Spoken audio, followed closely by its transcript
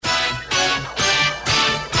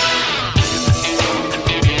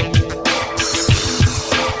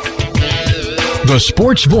The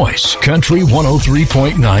Sports Voice, Country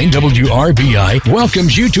 103.9 WRBI,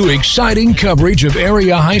 welcomes you to exciting coverage of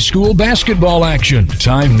area high school basketball action.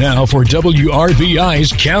 Time now for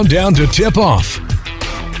WRBI's Countdown to Tip-Off.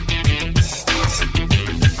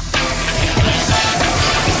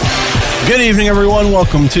 Good evening, everyone.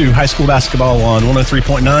 Welcome to high school basketball on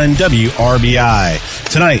 103.9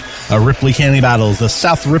 WRBI. Tonight, Ripley County battles the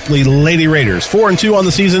South Ripley Lady Raiders. 4-2 on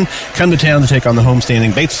the season, come to town to take on the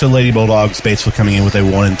homestanding Batesville Lady Bulldogs. Batesville coming in with a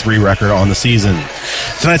 1-3 record on the season.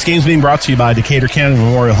 Tonight's game is being brought to you by Decatur County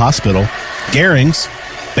Memorial Hospital, Garings,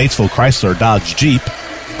 Batesville Chrysler Dodge Jeep,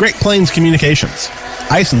 Great Plains Communications,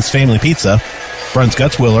 Ison's Family Pizza, Bruns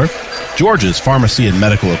Guts Willer, George's Pharmacy and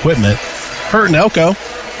Medical Equipment, Hurt and Elko,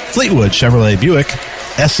 Fleetwood Chevrolet Buick,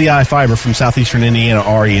 SCI Fiber from Southeastern Indiana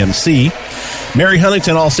REMC, Mary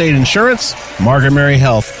Huntington Allstate Insurance, Margaret Mary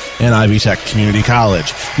Health, and Ivy Tech Community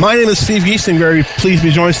College. My name is Steve Geesting. Very pleased to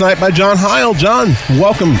be joined tonight by John Heil. John,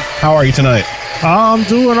 welcome. How are you tonight? I'm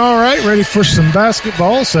doing all right. Ready for some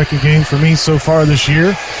basketball. Second game for me so far this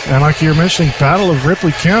year. And like you're mentioning, Battle of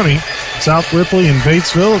Ripley County, South Ripley and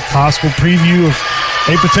Batesville. A possible preview of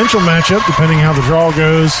a potential matchup, depending how the draw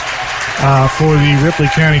goes, for the Ripley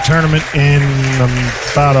County tournament in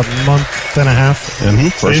about a month and a half.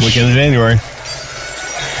 First weekend of January.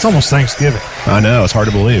 It's almost Thanksgiving. I know. It's hard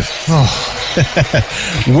to believe.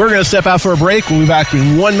 We're going to step out for a break. We'll be back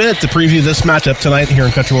in 1 minute to preview this matchup tonight here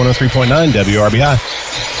in Country 103.9 WRBI.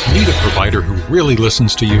 Need a provider who really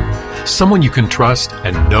listens to you? Someone you can trust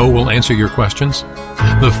and know will answer your questions?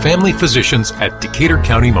 The family physicians at Decatur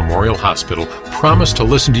County Memorial Hospital promise to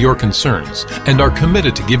listen to your concerns and are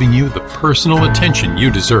committed to giving you the personal attention you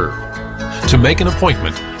deserve. To make an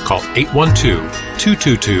appointment, call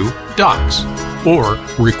 812-222-DOCS or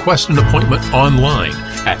request an appointment online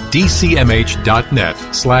at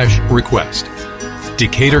dcmh.net/request.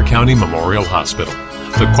 Decatur County Memorial Hospital.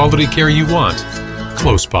 The quality care you want,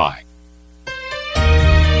 close by.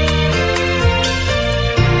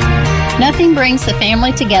 Nothing brings the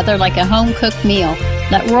family together like a home-cooked meal.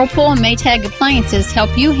 Let Whirlpool and Maytag Appliances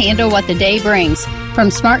help you handle what the day brings. From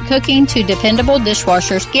smart cooking to dependable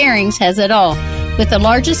dishwashers, Garings has it all. With the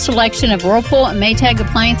largest selection of Whirlpool and Maytag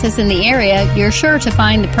appliances in the area, you're sure to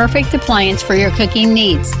find the perfect appliance for your cooking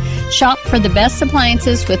needs. Shop for the best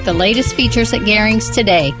appliances with the latest features at Garings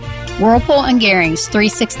today. Whirlpool and Garings,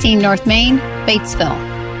 316 North Main, Batesville.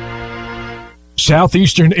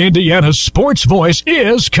 Southeastern Indiana's sports voice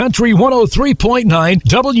is Country 103.9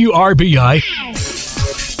 WRBI.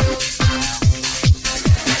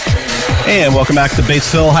 And welcome back to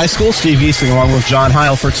Batesville High School. Steve Geesing along with John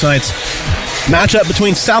Heil for tonight's matchup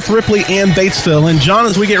between South Ripley and Batesville. And John,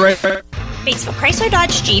 as we get right... Batesville Chrysler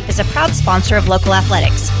Dodge Jeep is a proud sponsor of local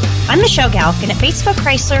athletics. I'm Michelle Galk, and at Batesville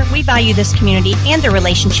Chrysler, we value this community and the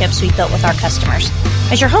relationships we've built with our customers.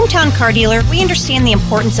 As your hometown car dealer, we understand the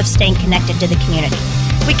importance of staying connected to the community.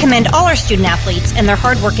 We commend all our student athletes and their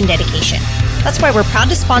hard work and dedication. That's why we're proud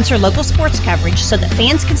to sponsor local sports coverage so that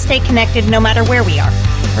fans can stay connected no matter where we are.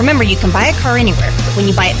 Remember, you can buy a car anywhere, but when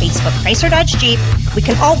you buy at Batesville Chrysler Dodge Jeep, we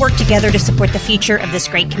can all work together to support the future of this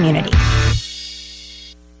great community.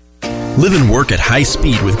 Live and work at high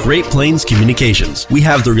speed with Great Plains Communications. We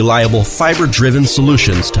have the reliable fiber-driven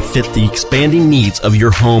solutions to fit the expanding needs of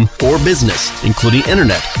your home or business, including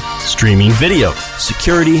internet, streaming video,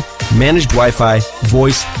 security, managed Wi-Fi,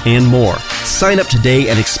 voice, and more. Sign up today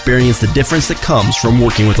and experience the difference that comes from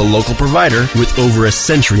working with a local provider with over a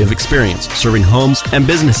century of experience serving homes and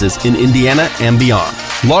businesses in Indiana and beyond.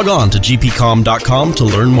 Log on to gpcom.com to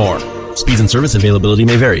learn more. Speeds and service availability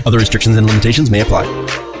may vary. Other restrictions and limitations may apply.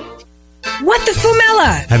 What the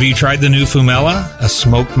Fumella? Have you tried the new Fumella, a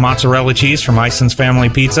smoked mozzarella cheese from Ison's Family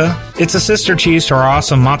Pizza? It's a sister cheese to our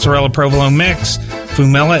awesome mozzarella provolone mix.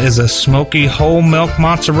 Fumella is a smoky whole milk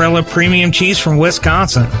mozzarella premium cheese from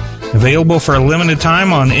Wisconsin. Available for a limited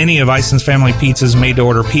time on any of Ison's Family Pizza's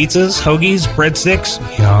made-to-order pizzas, hoagies, breadsticks,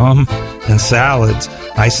 yum, and salads.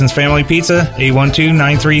 Ison's Family Pizza,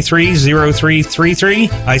 812-933-0333,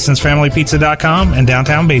 IsonsFamilyPizza.com, and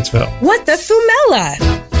downtown Batesville. What the Fumella?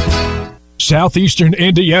 Southeastern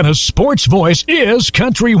Indiana's sports voice is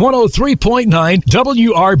Country 103.9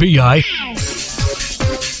 WRBI.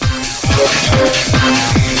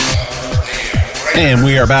 And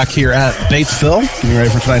we are back here at Batesville, getting ready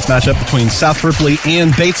for tonight's matchup between South Ripley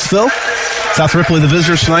and Batesville. South Ripley, the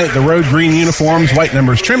visitors tonight, the road green uniforms, white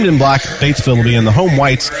numbers trimmed in black. Batesville will be in the home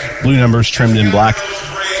whites, blue numbers trimmed in black.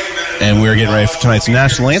 And we're getting ready for tonight's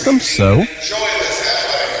national anthem, so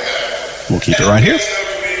we'll keep it right here.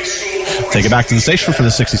 Take it back to the station for the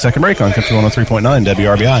 60-second break on Country 103.9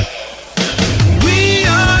 WRBI. We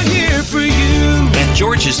are here for you.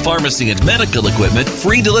 George's Pharmacy and Medical Equipment,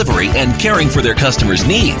 free delivery, and caring for their customers'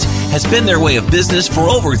 needs has been their way of business for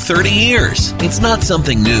over 30 years. It's not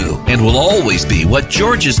something new and will always be what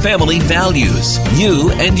George's family values. You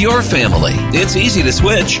and your family. It's easy to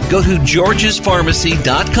switch. Go to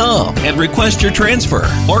georgespharmacy.com and request your transfer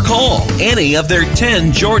or call any of their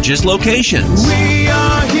 10 George's locations. We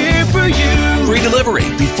are here for you. Free delivery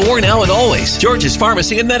before, now, and always. George's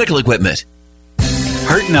Pharmacy and Medical Equipment.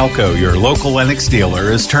 Hurt & Elko, your local Lennox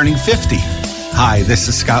dealer, is turning 50. Hi, this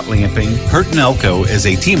is Scott Lamping. Hurt & Elko is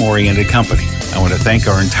a team-oriented company. I want to thank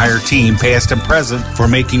our entire team, past and present, for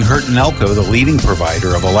making Hurt & Elko the leading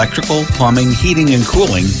provider of electrical, plumbing, heating, and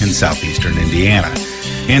cooling in southeastern Indiana.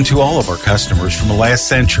 And to all of our customers from the last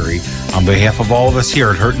century, on behalf of all of us here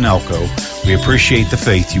at Hurt & Elko, we appreciate the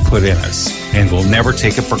faith you put in us, and we'll never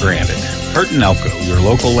take it for granted. Hurt & Elko, your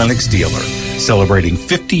local Lennox dealer, celebrating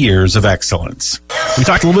 50 years of excellence. We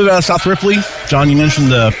talked a little bit about South Ripley. John, you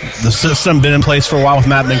mentioned the system been in place for a while with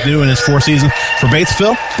Matt McNew in his fourth season. For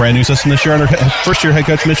Batesville, brand new system this year under first-year head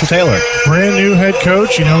coach Mitchell Taylor. Brand new head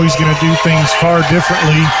coach. You know he's going to do things far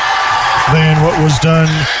differently than what was done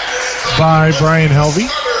by Brian Helvey.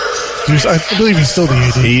 I believe he's still the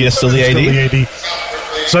AD. He is still the AD.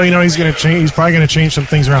 So, you know, he's going to change. He's probably going to change some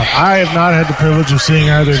things around. I have not had the privilege of seeing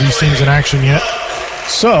either of these teams in action yet.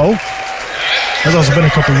 So, it's also been a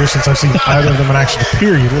couple years since I've seen either of them in action,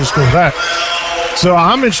 period. We'll just go with that. So,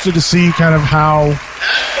 I'm interested to see kind of how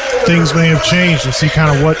things may have changed and see kind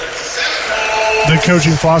of what the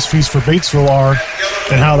coaching philosophies for Batesville are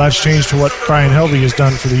and how that's changed to what Brian Helvey has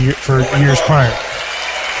done for years prior.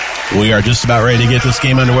 We are just about ready to get this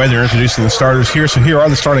game underway. They're introducing the starters here. So here are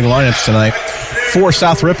the starting lineups tonight. For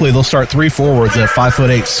South Ripley, they'll start three forwards at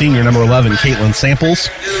 5'8" senior number 11, Caitlin Samples,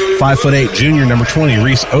 5'8" junior number 20,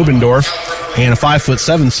 Reese Obendorf, and a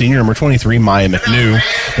 5'7" senior number 23, Maya McNew.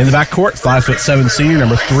 In the backcourt, 5'7" senior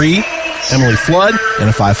number 3, Emily Flood, and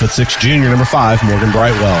a 5'6" junior number 5, Morgan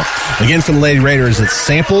Brightwell. Again, for the Lady Raiders, it's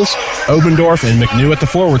Samples, Obendorf, and McNew at the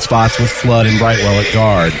forward spots with Flood and Brightwell at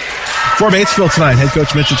guard. For Batesville tonight, head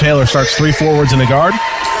coach Mitchell Taylor starts three forwards and a guard.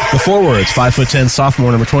 The forwards, 5'10",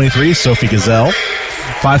 sophomore number 23, Sophie Gazelle,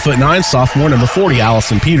 5'9", sophomore number 40,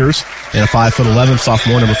 Allison Peters, and a 5'11",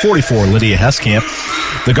 sophomore number 44, Lydia Heskamp.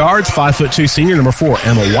 The guards, 5'2", senior number 4,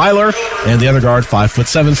 Emma Weiler, and the other guard,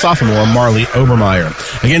 5'7", sophomore Marley Obermeyer.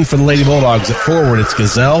 Again, for the Lady Bulldogs at forward, it's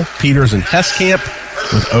Gazelle, Peters, and Heskamp,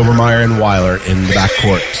 with Obermeyer and Weiler in the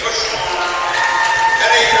backcourt.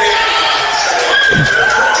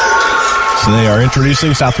 So they are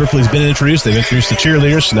introducing. South Ripley's been introduced. They've introduced the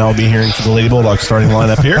cheerleaders. So now we'll be hearing from the Lady Bulldogs starting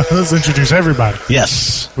lineup here. Let's introduce everybody.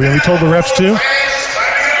 Yes. We told the refs too?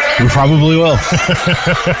 We probably will.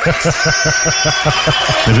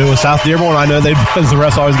 If it was South Dearborn, I know they, because the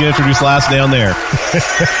refs always get introduced last down there.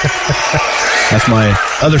 That's my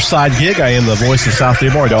other side gig. I am the voice of South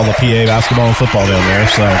Dearborn. I do all the PA basketball and football down there.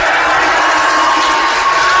 So,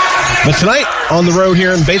 but tonight on the road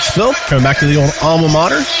here in Batesville, coming back to the old alma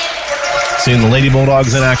mater, seeing the Lady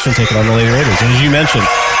Bulldogs in action, taking on the Lady Raiders. And as you mentioned,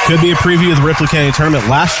 could be a preview of the Ripley County Tournament.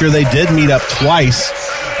 Last year they did meet up twice.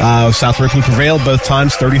 South Ripley prevailed both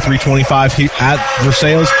times, 33-25 at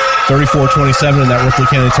Versailles, 34-27 in that Ripley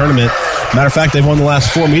County Tournament. Matter of fact, they've won the last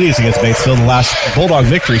 4 meetings against Batesville. The last Bulldog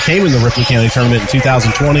victory came in the Ripley County Tournament in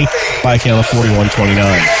 2020 by a count of 41-29.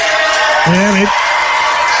 And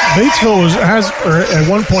Batesville at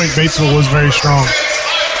one point Batesville was very strong,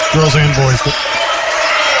 girls and boys, but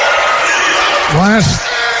last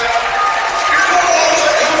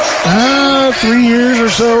 3 years or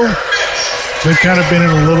so, they've kind of been in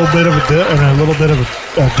a little bit of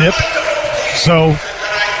a dip. So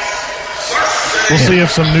we'll see if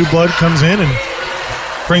some new blood comes in and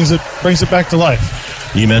brings it back to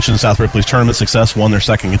life. You mentioned South Ripley's tournament success, won their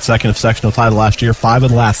second sectional title last year, 5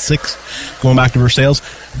 of the last 6 going back to Versailles.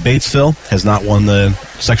 Batesville has not won the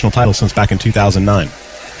sectional title since back in 2009.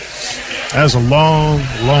 That is a long,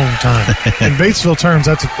 long time. In Batesville terms,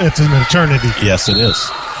 it's an eternity. Yes, it is.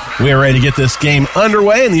 We are ready to get this game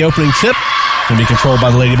underway, and the opening tip can be controlled by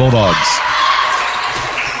the Lady Bulldogs.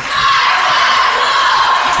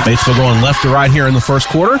 Batesville going left to right here in the first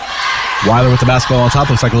quarter. Weiler with the basketball on top.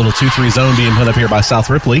 Looks like a little 2-3 zone being put up here by South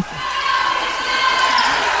Ripley.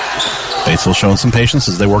 Batesville showing some patience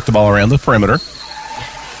as they work the ball around the perimeter.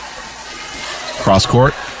 Cross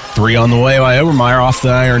court. 3 on the way by Obermeyer. Off the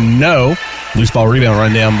iron, no. Loose ball rebound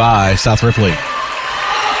run down by South Ripley.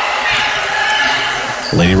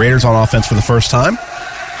 Lady Raiders on offense for the first time.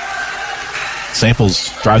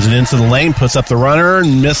 Samples drives it into the lane, puts up the runner,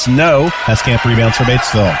 miss, no. Heskamp rebounds for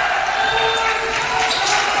Batesville.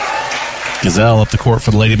 Gazelle up the court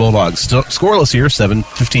for the Lady Bulldogs. Still scoreless here,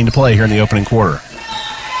 7:15 to play here in the opening quarter.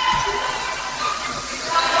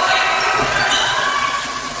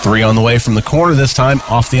 Three on the way from the corner this time.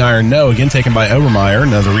 Off the iron, no. Again taken by Obermeyer.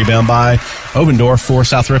 Another rebound by Obendorf for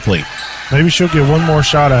South Ripley. Maybe she'll get one more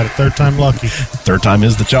shot at it. Third time lucky. Third time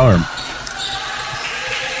is the charm.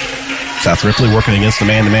 South Ripley working against the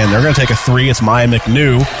man-to-man. They're going to take a three. It's Maya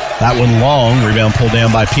McNew. That one long. Rebound pulled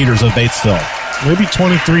down by Peters of Batesville. Maybe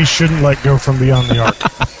 23 shouldn't let go from beyond the arc.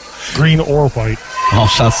 Green or white. All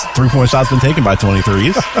shots, three-point shots been taken by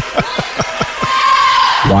 23s.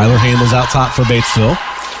 Weiler handles out top for Batesville.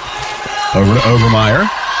 Over to Obermeyer.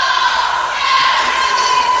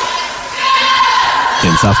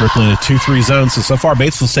 In South Ripley in a 2-3 zone. So far,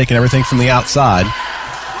 Batesville's taking everything from the outside.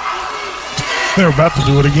 They're about to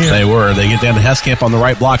do it again. They were. They get down to Heskamp on the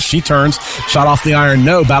right block. She turns. Shot off the iron.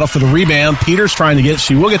 No. Battle for the rebound. Peters trying to get it.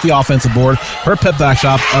 She will get the offensive board. Her pep back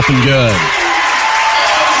shot up and good.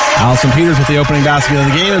 Allison Peters with the opening basket of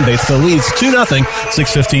the game, and Batesville leads 2-0.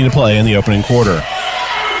 6:15 to play in the opening quarter.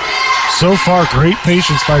 So far, great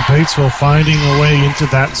patience by Batesville finding a way into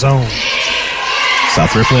that zone.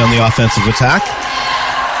 South Ripley on the offensive attack.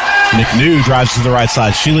 McNew drives to the right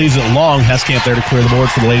side. She leaves it long. Heskamp there to clear the board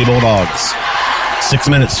for the Lady Bulldogs. 6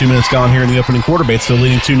 minutes, 2 minutes gone here in the opening quarter. Batesville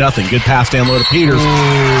leading 2-0. Good pass down low to Peters.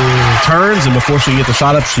 Turns, and before she can get the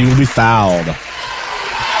shot up, she will be fouled.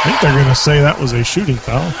 I think they're going to say that was a shooting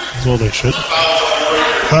foul. Well, they should.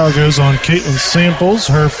 Foul goes on Caitlin Samples,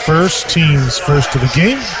 her first, team's first of the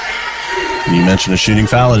game. You mentioned a shooting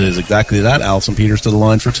foul. It is exactly that. Allison Peters to the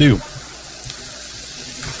line for two.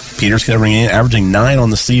 Peters covering in, averaging 9 on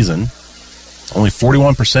the season. Only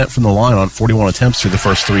 41% from the line on 41 attempts through the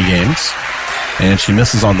first 3 games. And she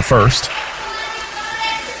misses on the first.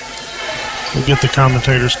 We'll get the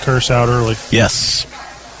commentator's curse out early. Yes.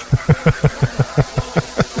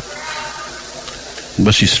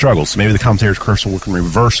 But she struggles. So maybe the commentator's curse will can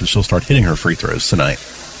reverse and she'll start hitting her free throws tonight.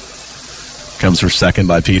 Comes her second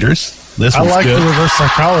by Peters. This one's I like good. the reverse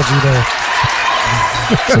psychology there.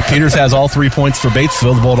 So Peters has all 3 points for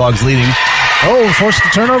Batesville. The Bulldogs leading. Oh, forced a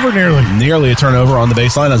turnover nearly. Nearly a turnover on the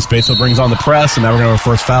baseline as Batesville brings on the press, and now we're going to have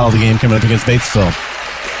our first foul of the game coming up against Batesville.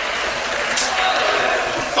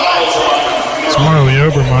 It's Marley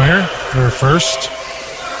Obermeyer, her first.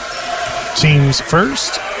 Team's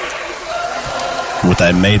first. With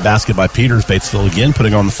that made basket by Peters, Batesville again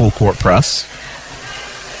putting on the full court press.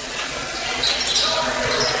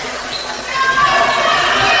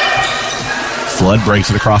 Flood breaks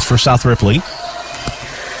it across for South Ripley.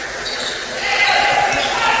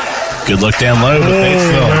 Good look down low, but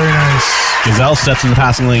Batesville. Very nice. Gazelle steps in the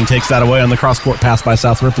passing lane, takes that away on the cross-court pass by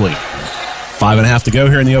South Ripley. 5.5 to go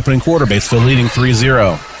here in the opening quarter. Batesville leading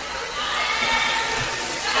 3-0.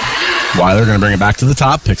 Weiler going to bring it back to the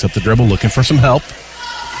top, picks up the dribble, looking for some help.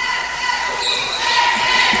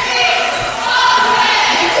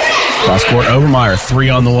 Cross-court, Obermeyer, 3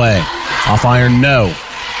 on the way. Off iron, no.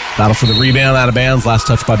 Battle for the rebound, out of bounds, last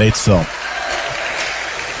touch by Batesville.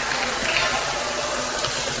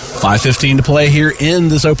 5:15 to play here in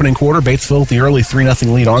this opening quarter. Batesville with the early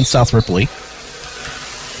 3-0 lead on South Ripley.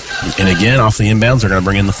 And again, off the inbounds, they're going to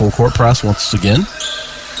bring in the full court press once again.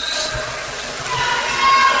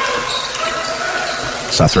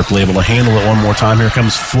 South Ripley able to handle it one more time. Here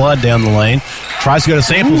comes Flood down the lane. Tries to go to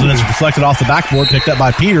Samples, and it's deflected off the backboard, picked up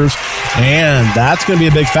by Peters. And that's going to be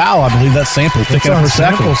a big foul. I believe that's Samples picking up her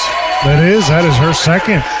second. That is her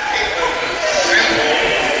second.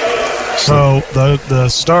 So the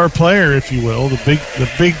star player, if you will, the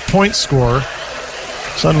big point scorer,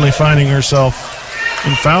 suddenly finding herself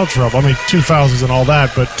in foul trouble. I mean, 2 fouls isn't all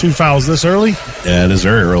that, but 2 fouls this early? Yeah, it is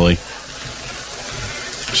very early.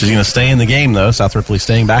 She's going to stay in the game, though. South Ripley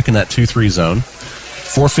staying back in that 2-3 zone.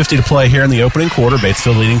 4:50 to play here in the opening quarter.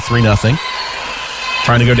 Batesville leading 3-0.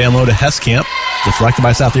 Trying to go down low to Heskamp. Deflected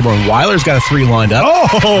by South Dearborn. Weiler's got a 3 lined up.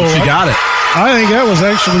 Oh! She got it. I think that was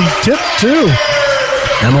actually tipped, too.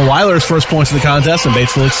 Emma Weiler's first points of the contest, and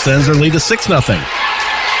Batesville extends their lead to 6-0.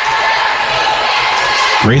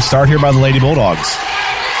 Great start here by the Lady Bulldogs.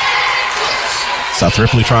 South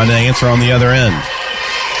Ripley trying to answer on the other end.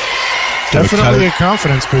 Definitely a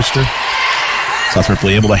confidence booster. South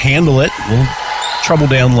Ripley able to handle it. A little trouble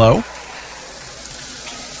down low.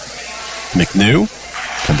 McNew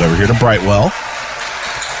comes over here to Brightwell.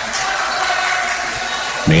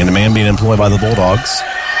 Man-to-man being employed by the Bulldogs.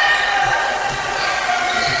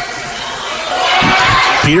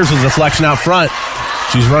 Peters with a deflection out front.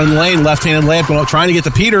 She's running the lane, left-handed layup, going up, trying to get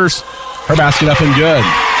to Peters. Her basket up and good.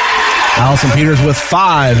 Allison Peters with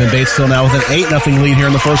 5, and Batesville now with an 8-0 lead here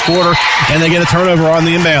in the first quarter, and they get a turnover on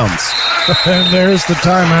the inbounds. And there's the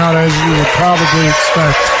timeout, as you would probably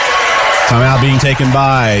expect. Timeout being taken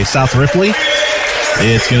by South Ripley.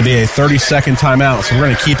 It's going to be a 30-second timeout, so we're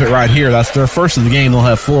going to keep it right here. That's their first of the game. They'll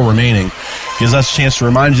have 4 remaining. Gives us a chance to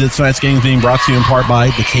remind you that tonight's game is being brought to you in part by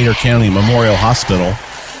Decatur County Memorial Hospital,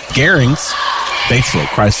 Garings, Batesville,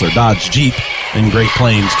 Chrysler, Dodge, Jeep, and Great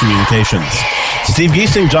Plains Communications. Steve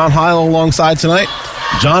Giesing, John Heil alongside tonight.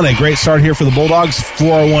 John, a great start here for the Bulldogs.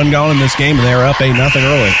 4:01 gone in this game, and they are up 8-0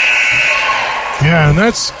 early. Yeah, and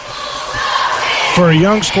that's for a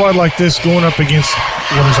young squad like this going up against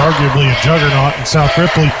what is arguably a juggernaut in South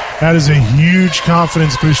Ripley. That is a huge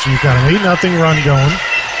confidence booster. You've got an 8-0 run going.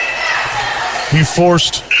 You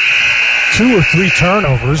forced 2 or 3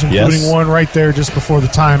 turnovers, including one right there just before the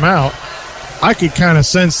timeout. I could kind of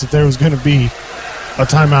sense that there was going to be a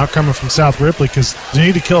timeout coming from South Ripley because they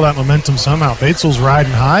need to kill that momentum somehow. Batesville's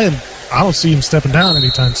riding high, and I don't see him stepping down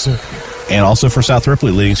anytime soon. And also for South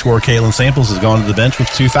Ripley, leading scorer Caitlin Samples has gone to the bench with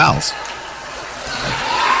 2 fouls.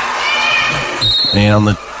 And on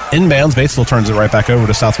the inbounds, Batesville turns it right back over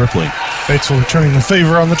to South Ripley. Batesville returning the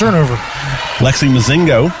favor on the turnover. Lexi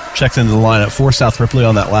Mazingo checks into the lineup for South Ripley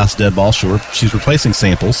on that last dead ball. She's replacing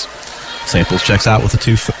Samples. Samples checks out with the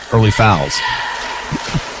 2 early fouls.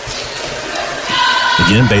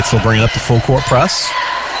 Again, Batesville bringing up the full court press.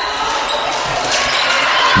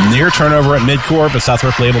 Near turnover at midcourt, but South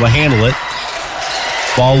Ripley able to handle it.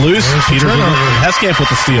 Ball loose. Peters and Heskamp with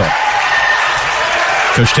the steal.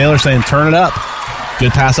 Coach Taylor saying, turn it up.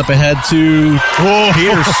 Good pass up ahead to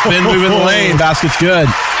Peters. Spin move in the lane. Basket's good.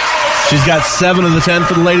 She's got 7 of the 10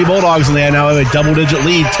 for the Lady Bulldogs, and they now have a double-digit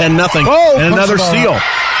lead, 10-0. And another steal.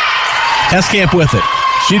 Heskamp with it.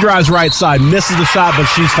 She drives right side, misses the shot, but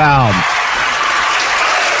she's fouled.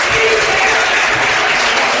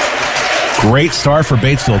 Great start for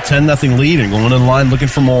Batesville. 10-0 lead and going in the line looking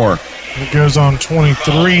for more. It goes on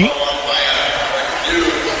 23.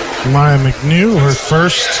 Maya McNew, her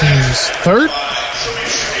first, team's third.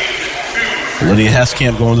 Lydia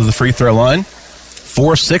Heskamp going to the free throw line.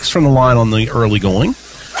 4-6 from the line on the early going.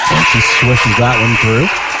 And she swishes that one through.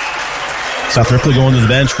 South Ripley going to the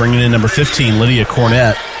bench, bringing in number 15, Lydia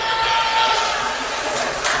Cornett.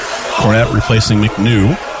 Cornett replacing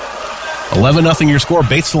McNew. 11-0 your score.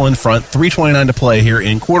 Batesville in front. 3:29 to play here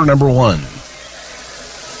in quarter number 1.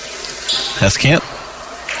 Heskamp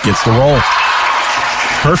gets the roll.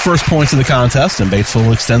 Her first points of the contest, and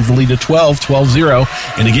Batesville extends the lead to 12-0.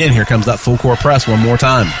 And again, here comes that full court press one more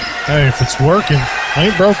time. Hey, if it's working,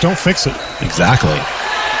 ain't broke, don't fix it. Exactly.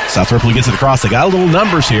 South Ripley gets it across. They got a little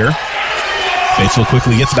numbers here. Batesville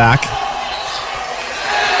quickly gets back.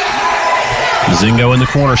 Mazingo in the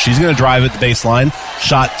corner. She's going to drive at the baseline.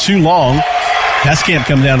 Shot too long. Heskamp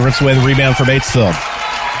comes down and rips away the rebound for Batesville.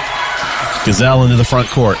 Gazelle into the front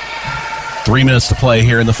court. 3 minutes to play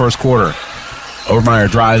here in the first quarter. Overmeyer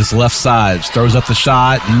drives left side. Throws up the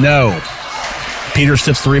shot. No. Peters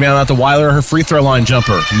tips the rebound out to Weiler. Her free throw line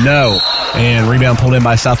jumper. No. And rebound pulled in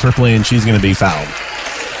by South Ripley, and she's going to be fouled.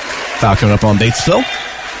 Foul coming up on Batesville.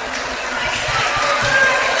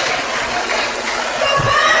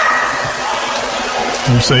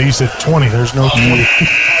 You said 20. There's no 20.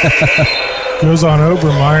 Goes on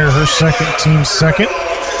Obermeyer, her second, team second.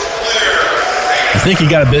 I think he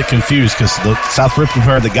got a bit confused because the South Ripley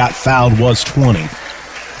player that got fouled was 20.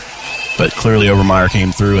 But clearly Obermeyer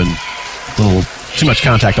came through and a little too much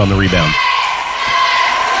contact on the rebound.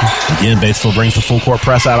 Again, Batesville brings the full court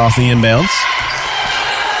press out off the inbounds.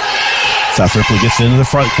 South Ripley gets into the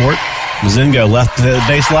front court. Mazingo left the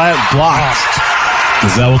baseline, blocked.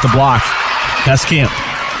 Gazelle with the block. Heskamp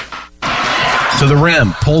to the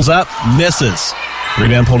rim, pulls up, misses.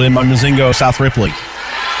 Rebound pulled in by Mazingo, South Ripley.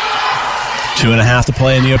 2.5 to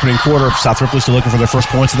play in the opening quarter. South Ripley still looking for their first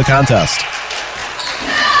points of the contest.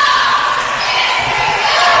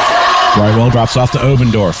 Brightwell drops off to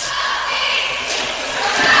Obendorf.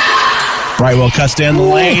 Brightwell cuts down the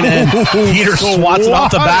lane, and Peter swats it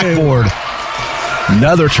off the backboard.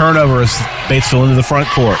 Another turnover as Batesville into the front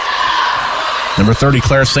court. Number 30,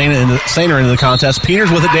 Claire Sainer into the contest. Peters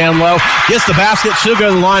with it down low. Gets the basket. She'll go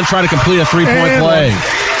to the line, try to complete a three-point play.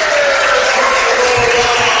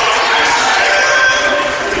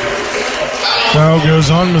 Foul goes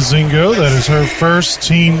on Mazingo. That is her first,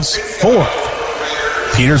 team's fourth.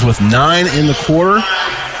 Peters with 9 in the quarter.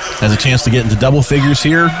 Has a chance to get into double figures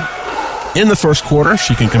here in the first quarter.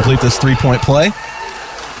 She can complete this three-point play.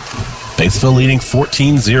 Batesville leading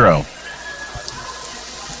 14-0.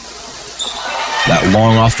 That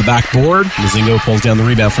long off the backboard. Mazingo pulls down the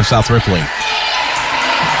rebound for South Ripley.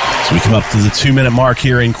 So we come up to the 2-minute mark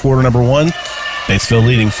here in quarter number 1. Batesville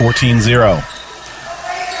leading 14-0.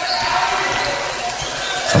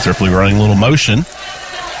 South Ripley running a little motion.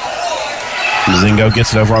 Mazingo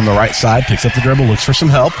gets it over on the right side, picks up the dribble, looks for some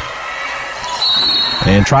help.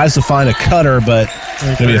 And tries to find a cutter, but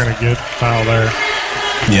I think they're going to get foul there.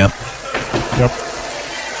 Yep.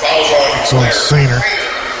 So Sainer.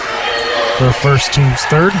 Their first, team's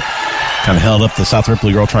third. Kind of held up the South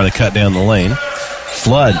Ripley girl trying to cut down the lane.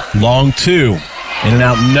 Flood, long two. In and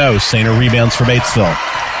out, no. Sainer rebounds for Batesville.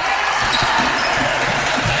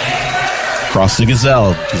 Cross to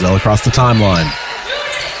Gazelle. Gazelle across the timeline.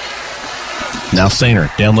 Now Sainer,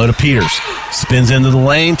 down low to Peters. Spins into the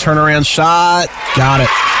lane, turnaround shot. Got it.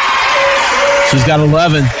 She's got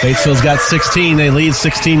 11. Batesville's got 16. They lead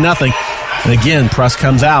 16-0. And again, press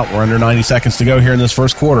comes out. We're under 90 seconds to go here in this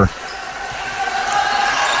first quarter.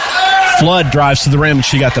 Flood drives to the rim, and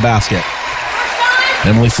she got the basket.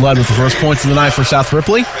 Emily Flood with the first points of the night for South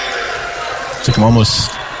Ripley. Took them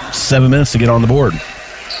almost 7 minutes to get on the board.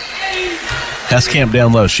 Heskamp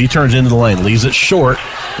down low. She turns into the lane, leaves it short,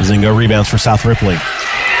 and then go rebounds for South Ripley.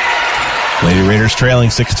 Lady Raiders trailing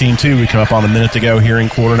 16-2. We come up on a minute to go here in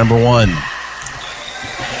quarter number one.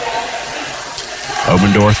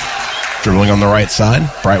 Obendorf dribbling on the right side.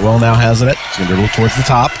 Brightwell now has it. She's going to dribble towards the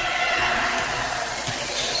top.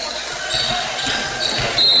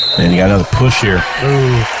 And you got another push here.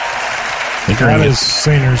 Ooh. That is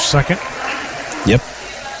Sainer's second. Yep.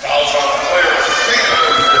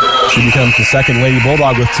 She becomes the second Lady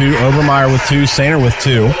Bulldog with two. Obermeyer with two. Sainer with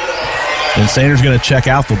two. And Sainer's going to check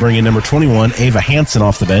out. They'll bring in number 21, Ava Hansen,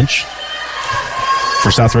 off the bench.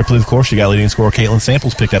 For South Ripley, of course, you got leading scorer Caitlin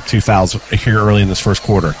Samples picked up 2 fouls here early in this first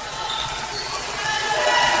quarter.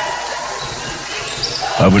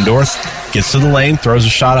 Obendorf gets to the lane, throws a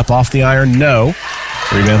shot up off the iron. No.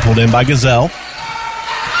 Rebound pulled in by Gazelle.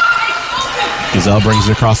 Gazelle brings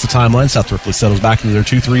it across the timeline. South Ripley settles back into their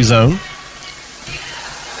 2-3 zone.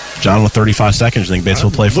 John with 35 seconds. I think Bates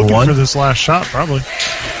will play for one. For this last shot, probably.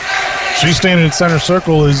 She's standing in center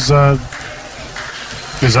circle is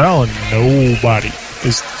Gazelle, and nobody.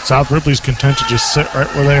 Is South Ripley's content to just sit right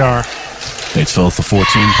where they are. Batesville with the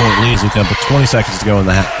 14-point lead as we come up with 20 seconds to go in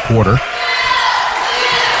the quarter.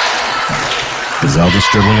 Gazelle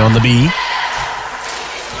just dribbling on the B.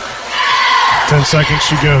 10 seconds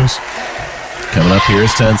she goes. Coming up here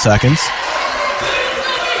is 10 seconds.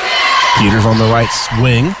 Peters on the right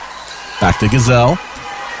wing. Back to Gazelle.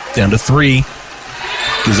 Down to 3.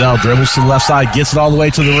 Gazelle dribbles to the left side, gets it all the way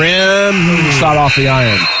to the rim. Shot off the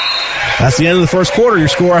iron. That's the end of the first quarter. Your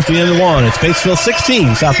score after the end of one. It's Batesville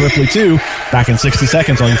 16, South Ripley 2. Back in 60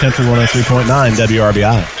 seconds on Country 103.9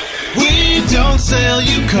 WRBI. We don't sell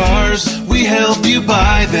you cars, we help you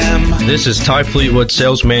buy them. This is Ty Fleetwood,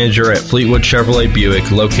 sales manager at Fleetwood Chevrolet Buick,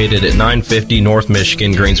 located at 950 North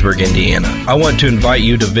Michigan, Greensburg, Indiana. I want to invite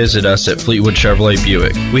you to visit us at Fleetwood Chevrolet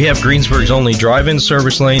Buick. We have Greensburg's only drive-in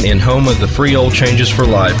service lane and home of the free oil changes for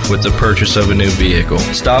life with the purchase of a new vehicle.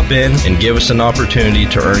 Stop in and give us an opportunity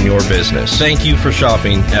to earn your business. Thank you for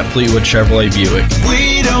shopping at Fleetwood Chevrolet Buick.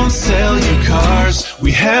 We don't sell you cars,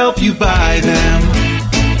 we help you buy them.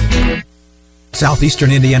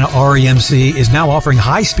 Southeastern Indiana REMC is now offering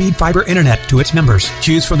high-speed fiber internet to its members.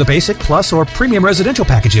 Choose from the basic, plus, or premium residential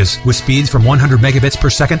packages with speeds from 100 megabits per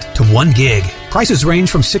second to 1 gig. Prices range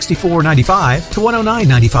from $64.95 to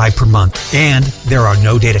 $109.95 per month. And there are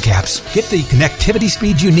no data caps. Get the connectivity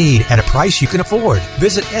speed you need at a price you can afford.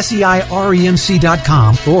 Visit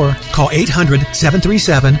SEIREMC.com or call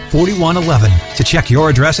 800-737-4111 to check your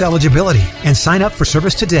address eligibility and sign up for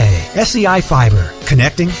service today. SEI Fiber,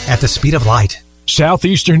 connecting at the speed of light.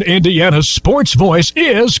 Southeastern Indiana's sports voice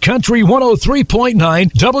is Country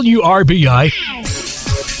 103.9 WRBI.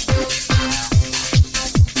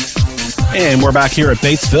 And we're back here at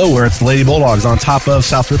Batesville, where it's Lady Bulldogs on top of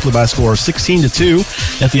South Ripley by a score of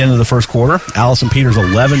 16-2 at the end of the first quarter. Allison Peters,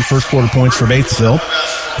 11 first quarter points for Batesville.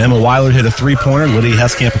 Emma Weiler hit a 3-pointer. Lydia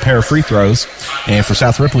Heskamp a pair of free throws. And for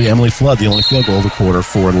South Ripley, Emily Flood, the only field goal of the quarter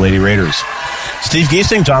for the Lady Raiders. Steve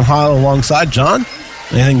Giesing, John Heil alongside. John,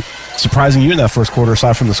 anything surprising you in that first quarter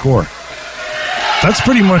aside from the score? That's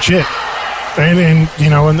pretty much it. And you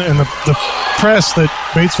know, and the press that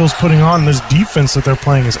Batesville's putting on, this defense that they're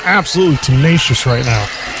playing is absolutely tenacious right now.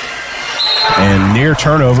 And near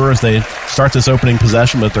turnover as they start this opening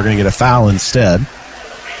possession, but they're going to get a foul instead.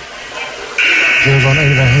 Goes on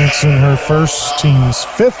Ava Hansen, her first, team's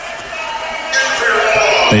 5th.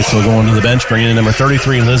 Batesville going to the bench, bringing in number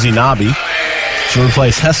 33, Lizzie Nobby. She'll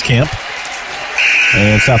replace Heskamp.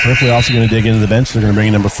 And South Ripley also going to dig into the bench. They're going to bring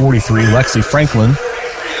in number 43, Lexi Franklin.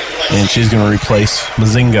 And she's going to replace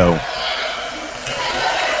Mazingo.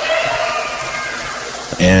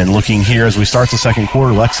 And looking here as we start the second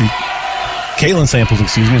quarter, Caitlin Samples,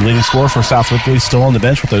 leading scorer for South Ripley, still on the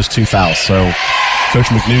bench with those 2 fouls. So Coach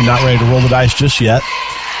McNew not ready to roll the dice just yet.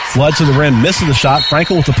 Flood to the rim, misses the shot.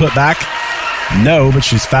 Franklin with the putback. No, but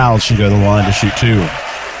she's fouled. She'll go to the line to shoot 2.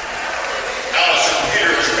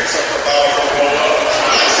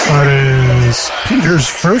 That is Peters'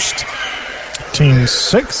 first, team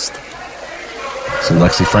 6th. So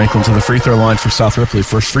Lexi Franklin to the free throw line for South Ripley.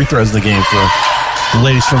 First free throws of the game for the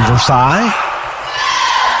ladies from Versailles.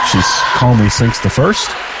 She's calmly sinks the first.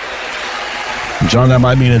 John, that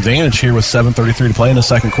might be an advantage here with 7:33 to play in the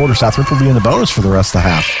second quarter. South Ripley will be in the bonus for the rest of the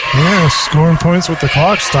half. Yeah, scoring points with the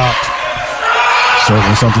clock stopped.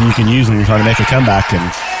 Certainly something you can use when you're trying to make a comeback.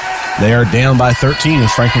 And they are down by 13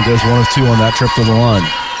 as Franklin goes 1 of 2 on that trip to the line.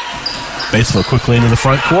 Batesville quickly into the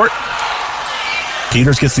front court.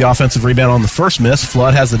 Peters gets the offensive rebound on the first miss.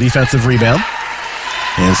 Flood has the defensive rebound.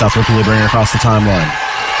 And South Ripley will bring her across the timeline.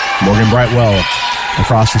 Morgan Brightwell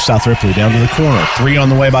across for South Ripley. Down to the corner. 3 on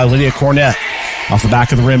the way by Lydia Cornett. Off the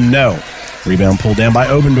back of the rim, no. Rebound pulled down by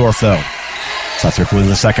Obendorf, though. South Ripley in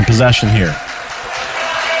the second possession here.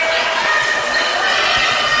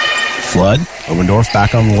 Flood. Obendorf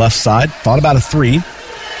back on the left side. Thought about a 3.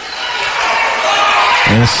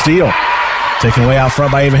 And a steal. Taken away out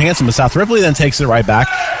front by Ava Hansen, but South Ripley then takes it right back.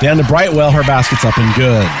 Down to Brightwell. Her basket's up and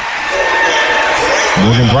good.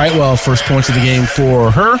 Morgan Brightwell, first points of the game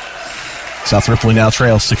for her. South Ripley now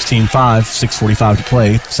trails 16-5, 6:45 to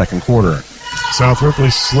play, second quarter. South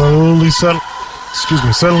Ripley slowly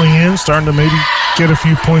settling in, starting to maybe get a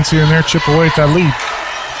few points here and there, chip away at that lead.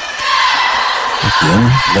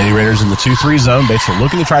 Again, Lady Raiders in the 2-3 zone. Batesville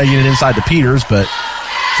looking to try to get it inside to Peters, but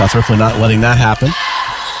South Ripley not letting that happen.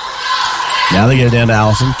 Now they get it down to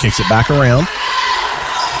Allison, kicks it back around.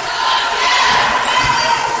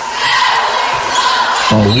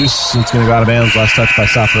 Ball loose, it's going to go out of bounds. Last touch by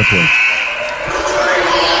South Ripley.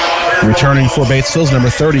 Returning for Batesville's number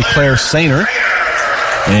 30, Claire Sainer.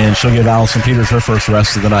 And she'll give Allison Peters her first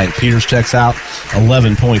rest of the night. Peters checks out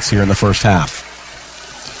 11 points here in the first half.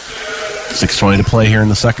 6:20 to play here in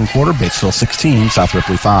the second quarter. Batesville 16, South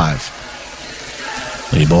Ripley 5.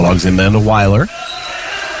 Lady Bulldogs inbound to Weiler.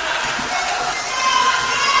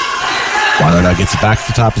 Weiler now gets it back to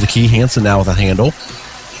the top of the key. Hansen now with a handle.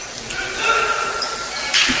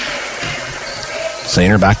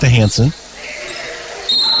 Sainer back to Hansen.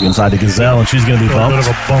 Inside to Gazelle, and she's going to be bumped. A bit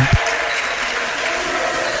of a bump.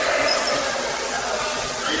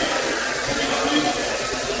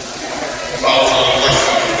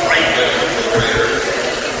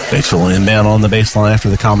 Batesville inbound on the baseline after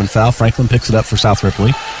the common foul. Franklin picks it up for South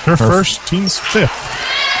Ripley. Her first, team's 5th.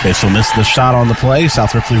 Batesville missed the shot on the play.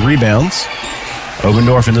 South Ripley rebounds.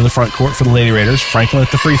 Obendorf into the front court for the Lady Raiders. Franklin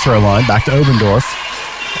at the free throw line. Back to Obendorf.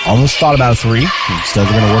 Almost thought about a 3. Instead,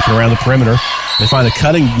 they're going to work it around the perimeter. They find a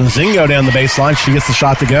cutting Mazingo down the baseline. She gets the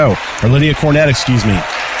shot to go. Or Lydia Cornett, excuse me.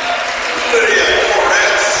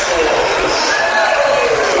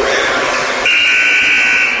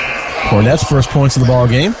 Cornett's first points of the ball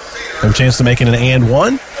game. Have a chance to make it an and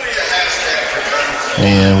 1.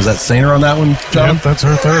 And was that Sainer on that one, John? Yep, that's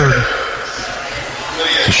her third.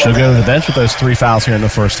 So she'll go to the bench with those 3 fouls here in the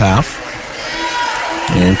first half.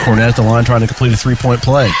 And Cornett at the line trying to complete a 3-point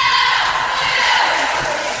play.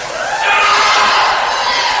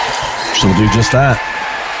 She'll do just that.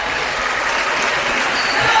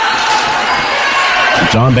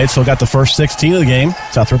 John Batesville got the first 16 of the game.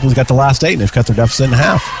 South Ripley's got the last 8, and they've cut their deficit in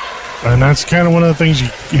half. And that's kind of one of the things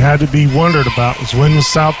you had to be wondered about, was when was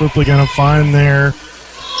South Ripley going to find their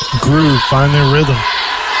groove, find their rhythm.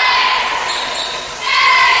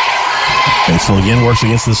 Batesville again works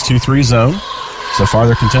against this 2-3 zone. So far,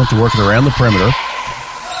 they're content to work it around the perimeter.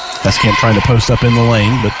 Bestcamp trying to post up in the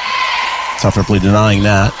lane, but South Ripley denying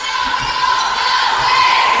that.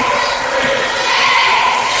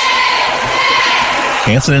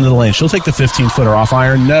 Hansen into the lane. She'll take the 15-footer off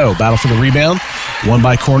iron. No. Battle for the rebound. Won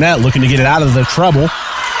by Cornett, looking to get it out of the trouble.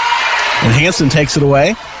 And Hansen takes it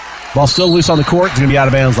away. Ball still loose on the court. It's going to be out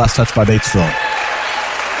of bounds. Last touch by Batesville.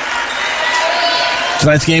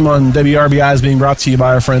 Tonight's game on WRBI is being brought to you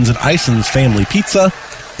by our friends at Ison's Family Pizza,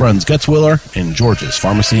 Bruns Gutzwiller, and George's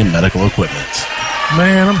Pharmacy and Medical Equipment.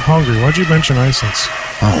 Man, I'm hungry. Why'd you mention Ison's?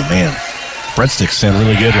 Oh, man. Breadsticks sound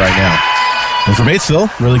really good right now. And for Batesville,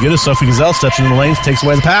 really good as Sophie Gazelle steps into the lanes, takes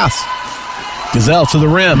away the pass. Gazelle to the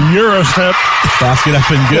rim. Euro step. Basket up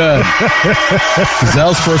and good.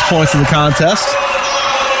 Gazelle's first points in the contest.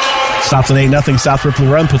 Stops an 8-0 South Ripley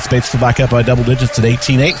run, puts Batesville back up by double digits at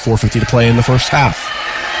 18-8, 4:50 to play in the first half.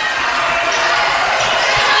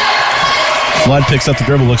 Flood picks up the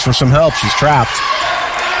dribble, looks for some help. She's trapped.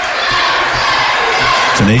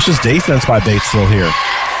 Tenacious defense by Batesville here.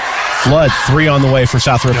 Flood, 3 on the way for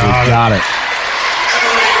South Ripley. Got it.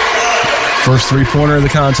 First 3-pointer of the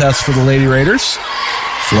contest for the Lady Raiders.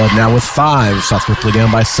 Flood now with 5. South Ripley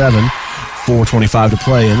down by 7. 4:25 to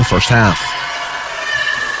play in the first half.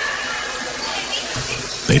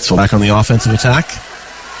 Batesville back on the offensive attack.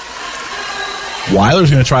 Weiler's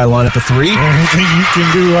going to try to line up a three. Anything you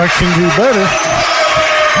can do, I can do better.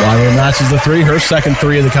 Weiler matches the three. Her second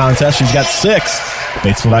three of the contest. She's got 6.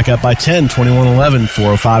 Batesville back up by 10, 21-11,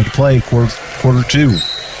 4:05 to play, quarter 2.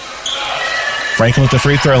 Franklin at the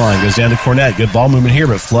free throw line, goes down to Cornett. Good ball movement here,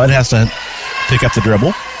 but Flood has to pick up the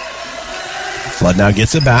dribble. Flood now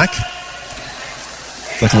gets it back.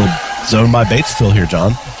 It's like a little zone by Batesville here,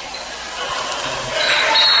 John.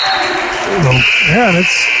 Yeah, and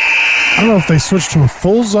I don't know if they switched to a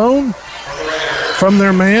full zone from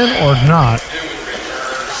their man or not.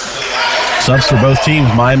 Subs for both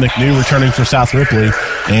teams. Maya McNew returning for South Ripley,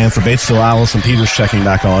 and for Batesville, Allison Peters checking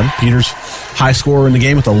back on. Peters, high scorer in the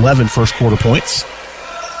game with 11 first quarter points.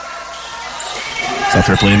 South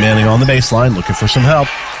Ripley and Manning on the baseline, looking for some help.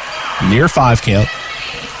 Near 5 count.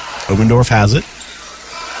 Obendorf has it.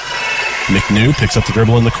 McNew picks up the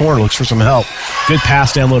dribble in the corner, looks for some help. Good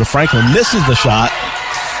pass down low to Franklin, misses the shot.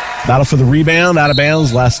 Battle for the rebound, out of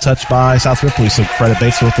bounds. Last touch by South Ripley, so credit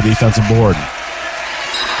Batesville with the defensive board.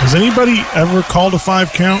 Has anybody ever called a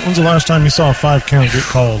 5 count? When's the last time you saw a 5 count get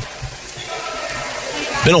called?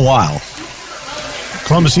 Been a while.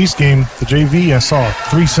 Columbus East game, the JV, I saw a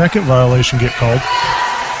 3-second violation get called.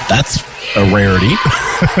 That's a rarity.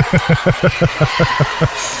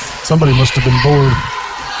 Somebody must have been bored.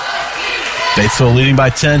 Batesville leading by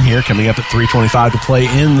 10 here, coming up at 3:25 to play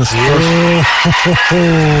in this first.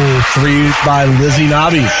 Three by Lizzie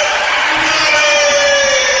Nobby.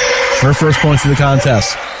 Her first points of the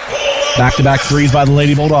contest. Back-to-back threes by the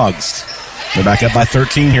Lady Bulldogs. They're back up by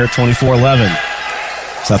 13 here at 24-11.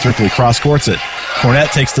 South Ripley cross-courts it.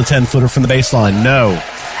 Cornett takes the 10-footer from the baseline. No.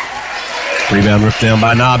 Rebound ripped down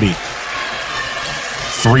by Nobby.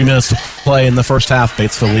 3 minutes to play in the first half.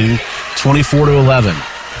 Batesville leading 24-11.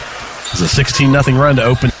 It's a 16-0 run to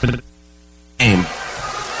open the game.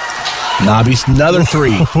 Nobby's another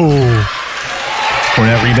three.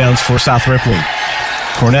 Cornett rebounds for South Ripley.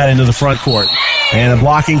 Cornett into the front court. And a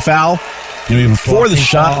blocking foul. Even before the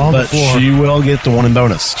shot, but she will get the one in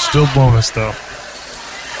bonus. Still bonus, though.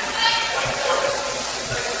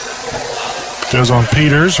 Goes on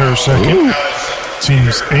Peters, her second. Ooh.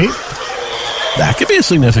 Team's 8. That could be a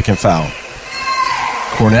significant foul.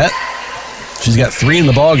 Cornett, she's got 3 in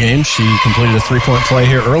the ball game. She completed a 3-point play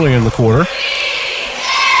here earlier in the quarter.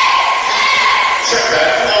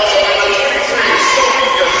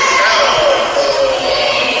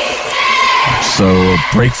 So a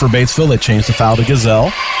break for Batesville. They changed the foul to Gazelle.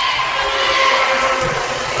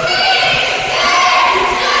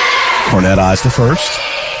 Cornett eyes the first.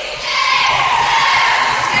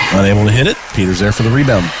 Unable to hit it. Peters there for the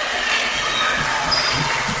rebound.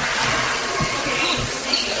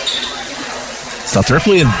 South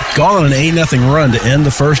Ripley had gone on an 8-0 run to end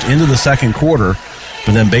the first into the second quarter,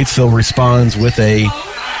 but then Batesville responds with a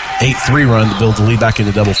 8-3 run to build the lead back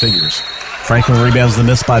into double figures. Franklin rebounds the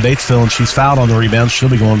miss by Batesville, and she's fouled on the rebound. She'll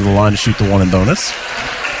be going to the line to shoot the one in bonus.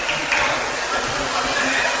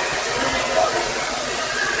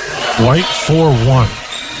 White 4-1.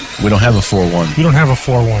 We don't have a 4-1. We don't have a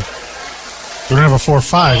 4-1. We don't have a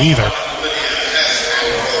 4-5 either.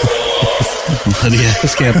 Lydia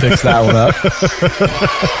Escamp picks that one up.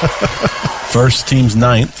 First team's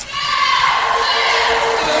 9th.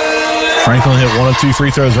 Franklin hit 1 of 2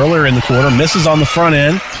 free throws earlier in the quarter. Misses on the front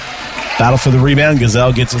end. Battle for the rebound.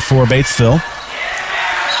 Gazelle gets it for Batesville.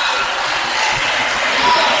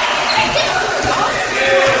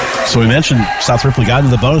 So we mentioned South Ripley got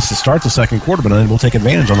into the bonus to start the second quarter, but unable to take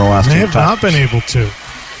advantage on the last two. They have not been able to.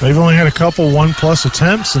 They've only had a couple 1+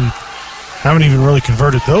 attempts and haven't even really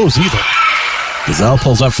converted those either. Gazelle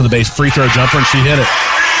pulls up for the base free throw jumper, and she hit it.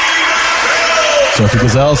 So for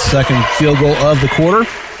Gazelle's second field goal of the quarter,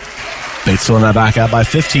 Batesville now back out by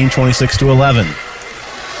 15, 26-11.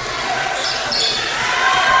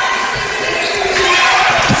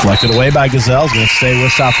 Deflected away by Gazelle. Going to stay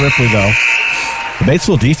with South Ripley, though. The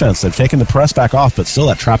Batesville defense, they've taken the press back off, but still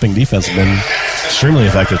that trapping defense has been extremely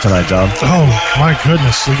effective tonight, John. Oh, my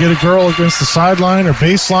goodness. They get a girl against the sideline or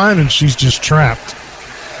baseline, and she's just trapped.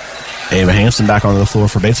 Ava Hansen back onto the floor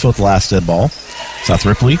for Batesville with the last dead ball. South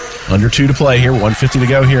Ripley, under 2 to play here. 1:50 to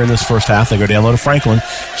go here in this first half. They go down low to Franklin.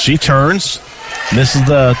 She turns, misses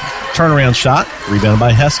the turnaround shot. Rebounded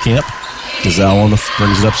by Heskamp. Gazelle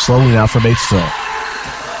brings it up slowly now for Batesville.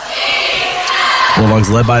 Bulldogs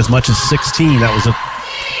led by as much as 16. That was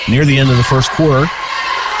near the end of the first quarter.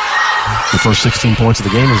 The first 16 points of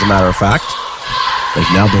the game, as a matter of fact.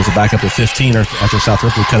 They've now built it back up to 15 after South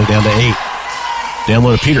Ripley cut it down to 8. Down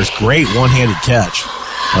low to Peters. Great one-handed catch.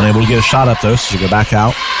 Unable to get a shot up, though, so she'll go back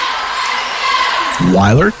out.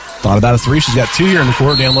 Weiler thought about a three. She's got two here in the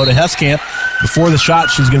court. Down low to Heskamp. Before the shot,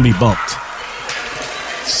 she's going to be bumped.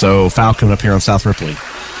 So foul coming up here on South Ripley.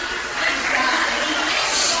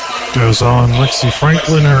 Goes on Lexi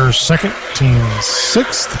Franklin, her second, team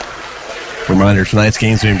sixth. Reminder, tonight's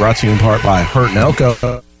game is being brought to you in part by Hurt and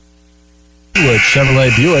Elko,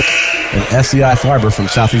 Chevrolet Buick, and SEI Fiber from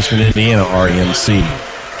Southeastern Indiana, REMC.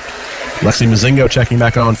 Lexi Mazingo checking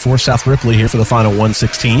back on for South Ripley here for the final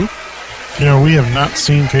 116. You know, we have not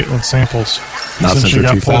seen Caitlin Samples not since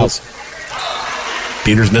her two fouls.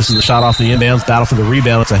 Peters misses the shot off the inbounds, battle for the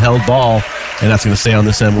rebound. It's a held ball, and that's going to stay on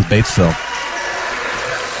this end with Batesville.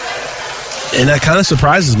 And that kind of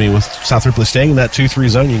surprises me with South Ripley staying in that 2-3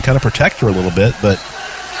 zone. You can kind of protect her a little bit, but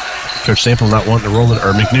Coach Sample not wanting to roll it,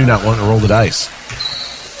 or McNew not wanting to roll the dice.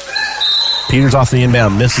 Peters off the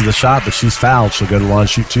inbound, misses the shot, but she's fouled. She'll go to the line,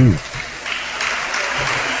 shoot two.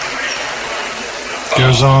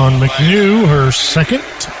 Goes on McNew, her second,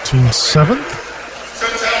 team seventh.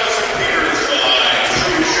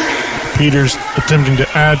 Peters attempting to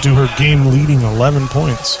add to her game-leading 11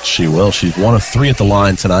 points. She will. She's 1 of 3 at the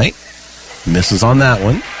line tonight. Misses on that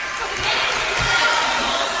one.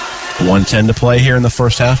 1:10 to play here in the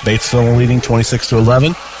first half. Batesville leading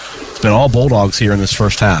 26-11. It's been all Bulldogs here in this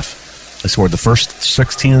first half. They scored the first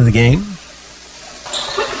 16 of the game.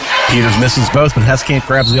 Peters misses both, but Heskamp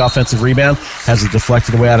grabs the offensive rebound, has it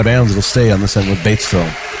deflected away out of bounds. It'll stay on this end with Batesville.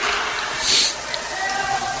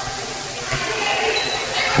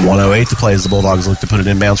 1:08 to play as the Bulldogs look to put it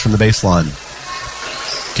inbounds from the baseline.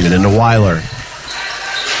 Get it into Weiler.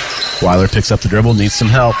 Weiler picks up the dribble, needs some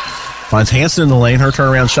help. Finds Hanson in the lane. Her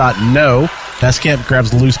turnaround shot, no. Heskamp grabs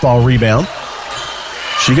the loose ball rebound.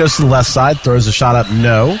 She goes to the left side, throws the shot up,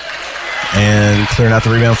 no. And clearing out the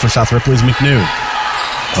rebound for South Ripley is McNew.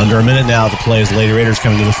 Under a minute now to play as the Lady Raiders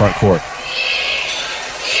coming to the front court.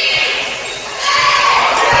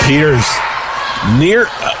 Peters near...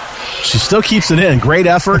 she still keeps it in. Great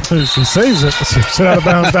effort. She saves it. It's out of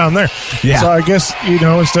bounds down there. Yeah. So I guess,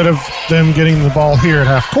 instead of them getting the ball here at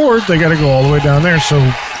half court, they got to go all the way down there. So,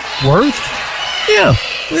 Worth? Yeah.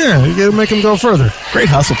 Yeah, you got to make them go further. Great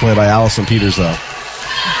hustle play by Allison Peters, though.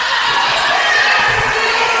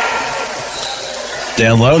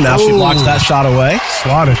 Down low. Now she blocks that shot away.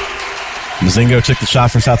 Swatted. Mazingo took the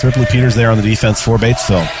shot for South Ripley. Peters there on the defense for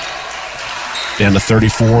Batesville. Down to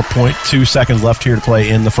 34.2 seconds left here to play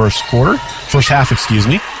in the first half, excuse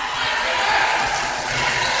me.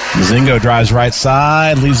 Mazingo drives right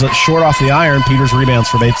side, leaves it short off the iron. Peters rebounds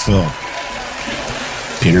for Batesville.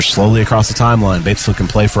 Peters slowly across the timeline. Batesville can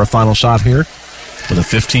play for a final shot here with a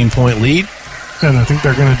 15-point lead. And I think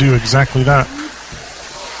they're going to do exactly that.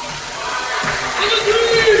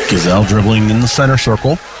 Gazelle dribbling in the center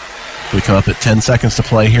circle. We come up at 10 seconds to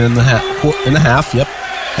play here in the half. Yep,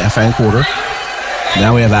 half and quarter.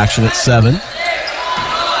 Now we have action at 7.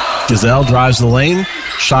 Gazelle drives the lane.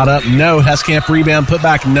 Shot up, no. Heskamp rebound, put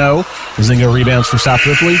back, no. Mazingo rebounds for South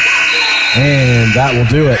Ripley. And that will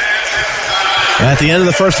do it. And at the end of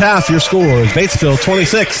the first half, your score is Batesville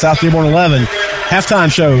 26, South Dearborn 11.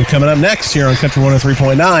 Halftime show coming up next here on Country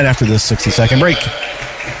 103.9 after this 60-second break.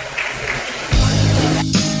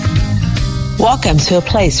 Welcome to a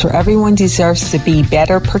place where everyone deserves to be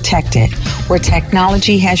better protected, where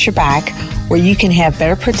technology has your back, where you can have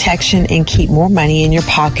better protection and keep more money in your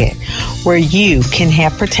pocket, where you can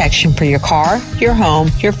have protection for your car, your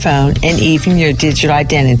home, your phone, and even your digital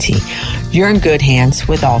identity. You're in good hands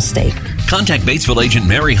with Allstate. Contact Batesville agent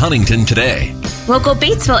Mary Huntington today. Local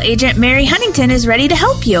Batesville agent Mary Huntington is ready to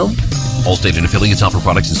help you. Allstate and affiliates offer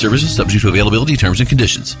products and services subject to availability, terms, and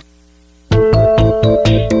conditions.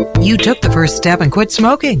 You took the first step and quit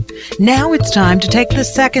smoking. Now it's time to take the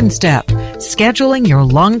second step, scheduling your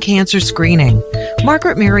lung cancer screening.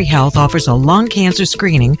 Margaret Mary Health offers a lung cancer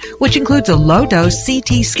screening, which includes a low-dose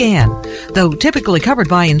CT scan. Though typically covered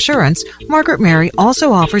by insurance, Margaret Mary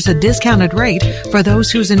also offers a discounted rate for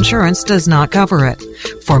those whose insurance does not cover it.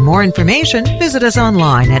 For more information, visit us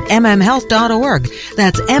online at mmhealth.org.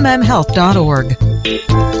 That's mmhealth.org.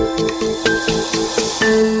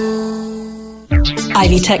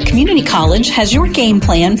 Ivy Tech Community College has your game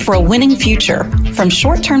plan for a winning future. From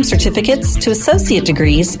short-term certificates to associate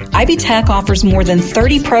degrees, Ivy Tech offers more than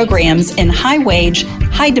 30 programs in high-wage,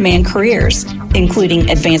 high-demand careers, including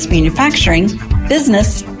advanced manufacturing,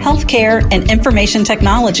 business, healthcare, and information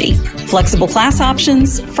technology. Flexible class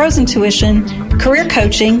options, frozen tuition, career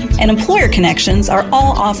coaching, and employer connections are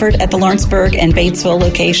all offered at the Lawrenceburg and Batesville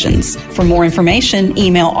locations. For more information,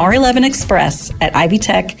 email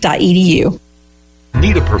R11express@ivytech.edu.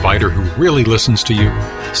 Need a provider who really listens to you?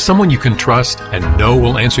 Someone you can trust and know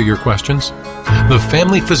will answer your questions? The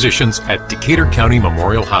family physicians at Decatur County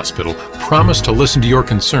Memorial Hospital promise to listen to your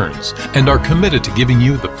concerns and are committed to giving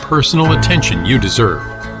you the personal attention you deserve.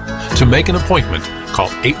 To make an appointment, call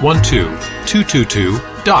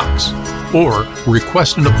 812-222-DOCS or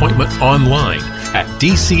request an appointment online at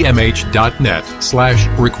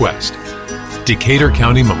dcmh.net/request. Decatur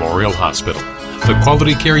County Memorial Hospital. The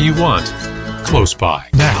quality care you want, close by.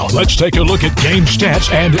 Now, let's take a look at game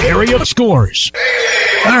stats and area scores.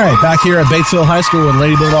 All right, back here at Batesville High School, and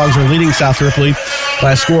Lady Bulldogs are leading South Ripley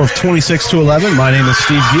by a score of 26-11. My name is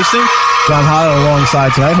Steve Houston. John Hotto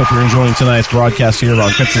alongside tonight. Hope you're enjoying tonight's broadcast here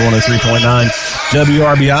on Country 103.9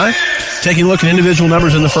 WRBI. Taking a look at individual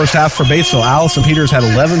numbers in the first half for Batesville. Allison Peters had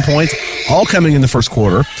 11 points, all coming in the first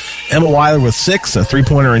quarter. Emma Weiler with 6, a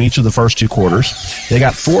three-pointer in each of the first two quarters. They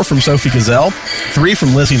got 4 from Sophie Gazelle, 3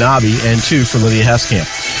 from Lizzie Nobby, and 2 from Lydia Heskamp.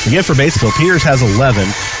 Again, for Batesville, Peters has 11,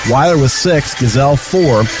 Weiler with 6, Gazelle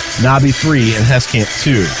 4, Nobby 3, and Heskamp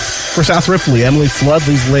 2. For South Ripley, Emily Flood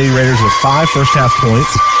leads the Lady Raiders with 5 first-half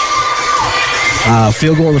points.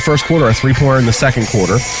 Field goal in the first quarter, a three-pointer in the second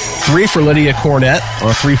quarter. 3 for Lydia Cornett on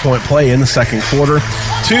a three-point play in the second quarter.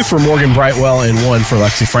 2 for Morgan Brightwell and 1 for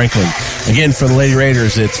Lexi Franklin. Again, for the Lady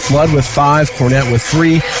Raiders, it's Flood with 5, Cornett with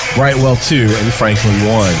 3, Brightwell 2, and Franklin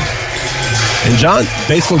 1. And John,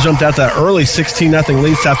 Batesville jumped out that early 16-0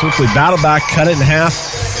 lead. South Ripley battled back, cut it in half,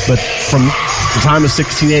 but from the time of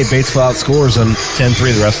 16-8, Batesville outscores them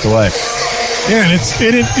 10-3 the rest of the way. Yeah, and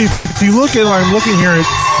if you look at, I'm looking here at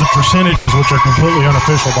the percentages, which are completely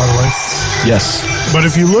unofficial, by the way. Yes. But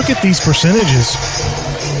if you look at these percentages,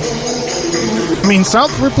 I mean,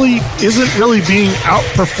 South Ripley isn't really being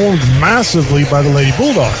outperformed massively by the Lady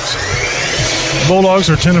Bulldogs. Bulldogs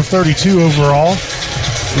are 10 of 32 overall.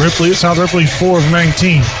 South Ripley 4 of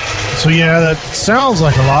 19. So yeah, that sounds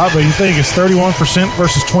like a lot, but you think it's 31%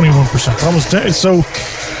 versus 21%. Almost 10. So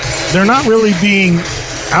they're not really being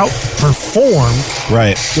outperformed.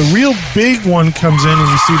 Right. The real big one comes in when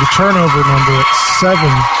you see the turnover number at 7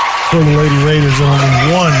 for the Lady Raiders and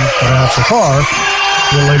only 1 that I have so far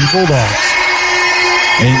for the Lady Bulldogs.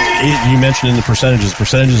 And you mentioned in the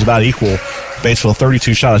percentages about equal. Batesville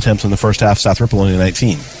 32 shot attempts in the first half, South Ripley only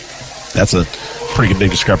 19. That's a pretty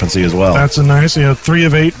big discrepancy as well. That's a nice. 3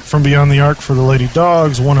 of 8 from beyond the arc for the Lady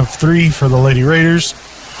Dogs, 1 of 3 for the Lady Raiders.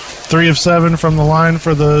 3 of 7 from the line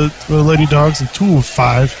for the Lady Dogs, and 2 of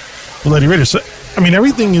 5 for the Lady Raiders. So, I mean,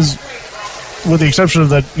 everything is, with the exception of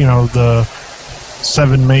that, the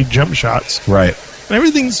 7 made jump shots. Right.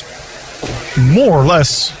 Everything's more or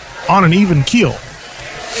less on an even keel.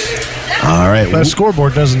 All right. That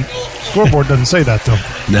scoreboard doesn't say that, though.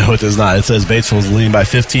 No, it does not. It says Batesville's leading by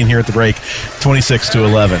 15 here at the break,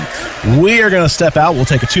 26-11. We are going to step out. We'll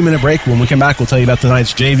take a 2-minute break. When we come back, we'll tell you about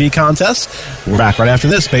tonight's JV contest. We're back right after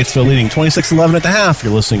this. Batesville leading 26-11 at the half.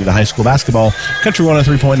 You're listening to high school basketball, Country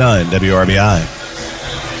 103.9 WRBI.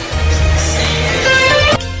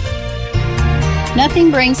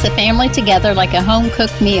 Nothing brings the family together like a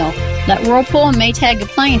home-cooked meal. Let Whirlpool and Maytag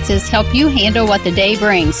Appliances help you handle what the day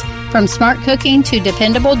brings. From smart cooking to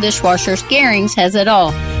dependable dishwashers, Garings has it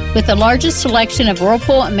all. With the largest selection of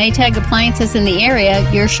Whirlpool and Maytag appliances in the area,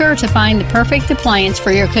 you're sure to find the perfect appliance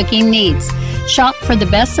for your cooking needs. Shop for the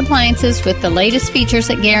best appliances with the latest features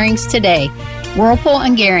at Garings today. Whirlpool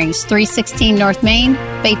and Garings, 316 North Main,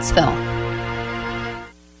 Batesville.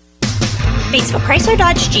 Batesville Chrysler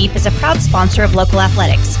Dodge Jeep is a proud sponsor of local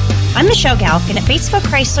athletics. I'm Michelle Galk, and at Batesville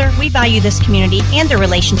Chrysler, we value this community and the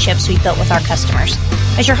relationships we've built with our customers.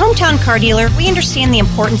 As your hometown car dealer, we understand the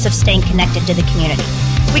importance of staying connected to the community.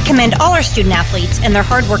 We commend all our student athletes and their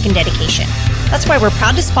hard work and dedication. That's why we're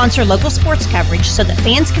proud to sponsor local sports coverage so that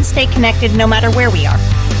fans can stay connected no matter where we are.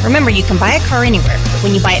 Remember, you can buy a car anywhere, but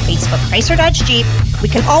when you buy at Batesville Chrysler Dodge Jeep, we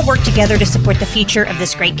can all work together to support the future of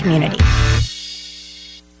this great community.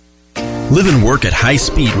 Live and work at high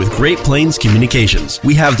speed with Great Plains Communications.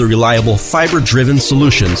 We have the reliable fiber-driven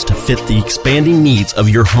solutions to fit the expanding needs of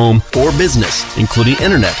your home or business, including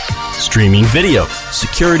internet, streaming video,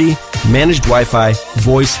 security, managed Wi-Fi,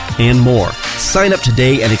 voice, and more. Sign up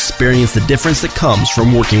today and experience the difference that comes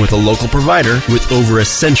from working with a local provider with over a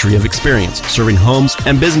century of experience serving homes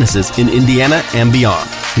and businesses in Indiana and beyond.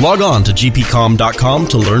 Log on to gpcom.com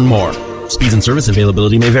to learn more. Speeds and service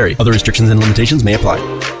availability may vary. Other restrictions and limitations may apply.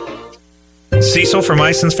 Cecil from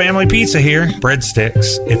Ison's Family Pizza here.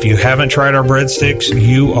 Breadsticks. If you haven't tried our breadsticks,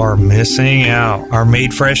 you are missing out. Our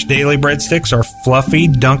made fresh daily breadsticks are fluffy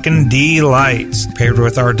Dunkin' delights. Paired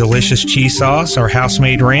with our delicious cheese sauce, our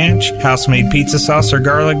house-made ranch, house-made pizza sauce, or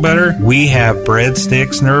garlic butter, we have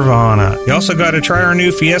breadsticks nirvana. You also got to try our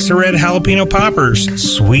new Fiesta Red Jalapeno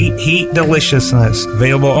Poppers. Sweet heat deliciousness.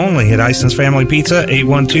 Available only at Ison's Family Pizza,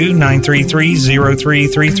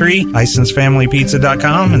 812-933-0333,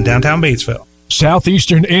 IsonsFamilyPizza.com in downtown Batesville.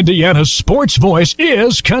 Southeastern Indiana's sports voice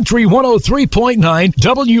is Country 103.9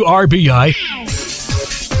 WRBI.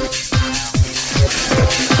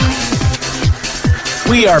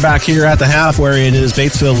 We are back here at the half where it is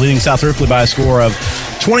Batesville leading South Ripley by a score of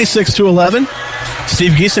 26-11.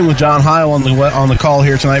 Steve Giesen with John Heil on the call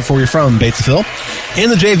here tonight for you from Batesville. In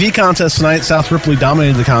the JV contest tonight, South Ripley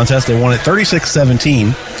dominated the contest. They won it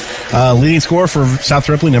 36-17. Leading scorer for South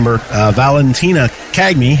Ripley, number Valentina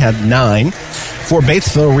Cagney, had 9. For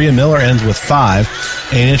Batesville, Rhea Miller ends with 5.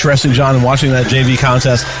 And interesting, John, in watching that JV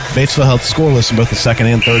contest, Batesville held scoreless in both the second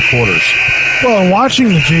and third quarters. Well, in watching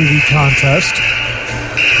the JV contest,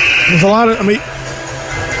 there's a lot of,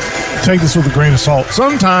 take this with a grain of salt.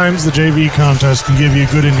 Sometimes the JV contest can give you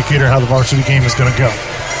a good indicator how the varsity game is going to go.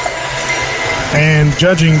 And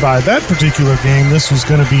judging by that particular game, this was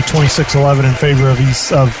going to be 26-11 in favor of East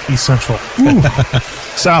Central.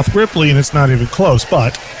 South Ripley, and it's not even close.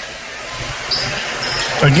 But,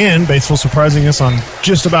 again, Batesville surprising us on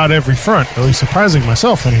just about every front, at least surprising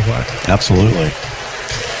myself anyway. Absolutely.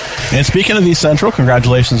 And speaking of East Central,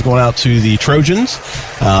 congratulations going out to the Trojans.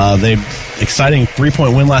 They exciting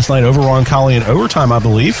 3-point win last night over Roncalli in overtime, I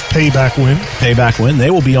believe. Payback win. They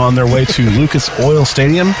will be on their way to Lucas Oil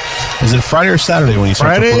Stadium. Is it Friday or Saturday when you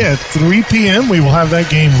start? Friday at 3 p.m. We will have that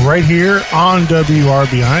game right here on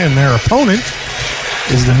WRBI, and their opponent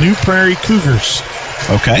is the New Prairie Cougars.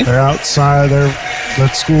 Okay. They're outside.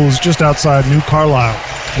 That school is just outside New Carlisle,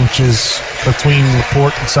 which is between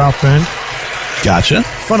LaPorte and South Bend. Gotcha.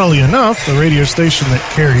 Funnily enough, the radio station that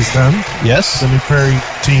carries them, yes, the New Prairie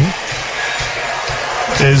team,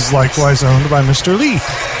 is likewise owned by Mr. Lee.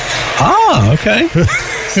 Ah, okay.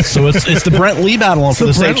 So it's the Brent Lee battle on for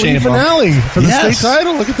the state championship finale for the state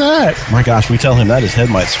title. Look at that! My gosh, we tell him that his head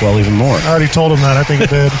might swell even more. I already told him that. I think it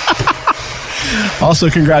did. Also,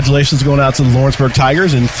 congratulations going out to the Lawrenceburg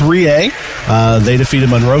Tigers in 3A. They defeated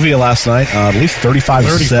Monrovia last night, I believe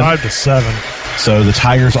 35-7. So the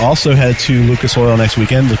Tigers also head to Lucas Oil next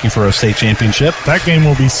weekend looking for a state championship. That game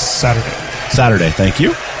will be Saturday. Thank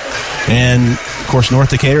you. And, of course, North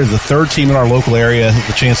Decatur is the third team in our local area,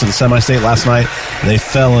 the chance of the semi-state last night. They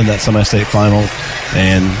fell in that semi-state final,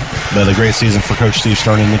 but a great season for Coach Steve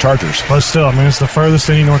Stern and the Chargers. But still, it's the furthest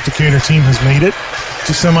any North Decatur team has made it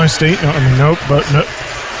to semi-state. No.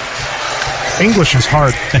 English is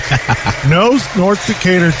hard. No North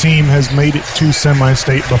Decatur team has made it to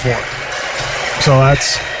semi-state before. So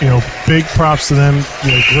that's, big props to them.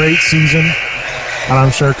 Great season. And I'm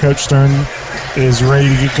sure Coach Stern is ready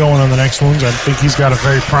to get going on the next ones. I think he's got a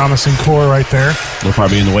very promising core right there. They'll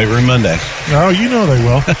probably be in the weight room Monday. Oh, they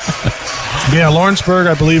will. Yeah, Lawrenceburg,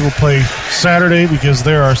 I believe, will play Saturday because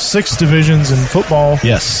there are 6 divisions in football.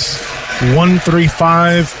 Yes.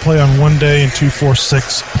 1-3-5 play on one day and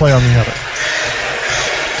 2-4-6 play on the other.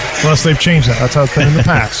 Unless they've changed that. That's how it's been in the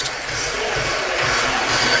past.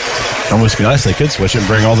 Almost be nice. They could switch it and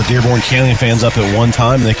bring all the Dearborn County fans up at one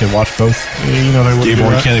time, and they could watch both they would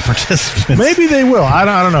Dearborn County participants. Maybe they will. I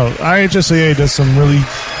don't know. IHSAA does some really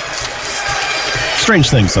strange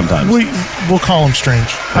things sometimes. We'll call them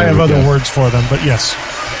strange. I have other words for them, but yes.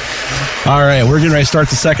 All right, we're getting ready to start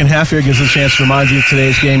the second half here. Gives us a chance to remind you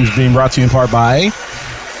today's game is being brought to you in part by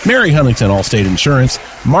Mary Huntington Allstate Insurance,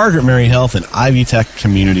 Margaret Mary Health, and Ivy Tech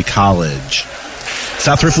Community College.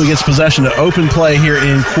 South Ripley gets possession to open play here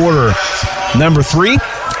in quarter number 3.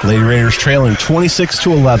 Lady Raiders trailing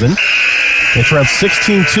 26-11. They trailed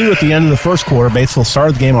 16-2 at the end of the first quarter. Batesville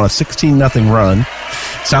started the game on a 16-0 run.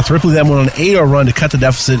 South Ripley then went on an 8-0 run to cut the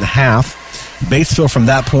deficit in half. Batesville from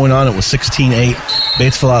that point on, it was 16-8.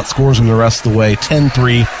 Batesville outscores them the rest of the way,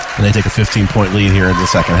 10-3, and they take a 15-point lead here in the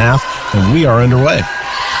second half, and we are underway.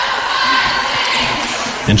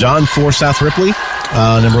 And John, for South Ripley,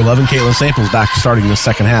 number 11, Caitlin Samples, back starting the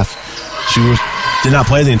second half. She did not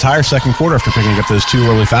play the entire second quarter after picking up those 2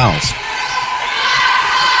 early fouls.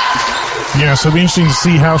 Yeah, so it'll be interesting to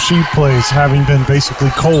see how she plays, having been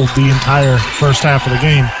basically cold the entire first half of the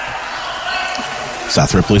game.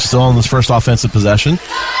 South Ripley still on this first offensive possession.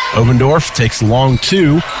 Obendorf takes long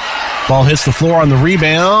 2. Ball hits the floor on the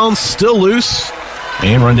rebound, still loose.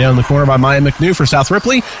 And run down the corner by Maya McNew for South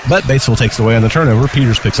Ripley, but Batesville takes it away on the turnover.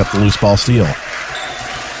 Peters picks up the loose ball steal.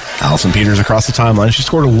 Allison Peters across the timeline. She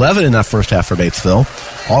scored 11 in that first half for Batesville,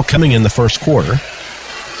 all coming in the first quarter.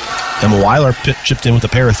 Emma Weiler chipped in with a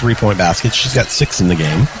pair of three-point baskets. She's got 6 in the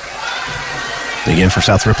game. Again, for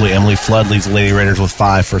South Ripley, Emily Flood leads the Lady Raiders with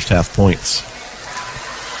 5 first-half points.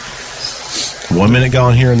 1 minute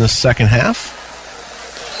gone here in the second half.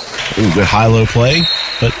 Ooh, good high-low play,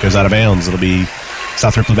 but goes out of bounds. It'll be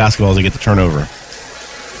South Ripley basketball as they get the turnover.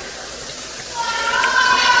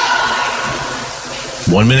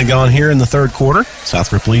 1 minute gone here in the third quarter.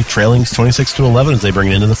 South Ripley trailing 26-11 as they bring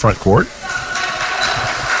it into the front court.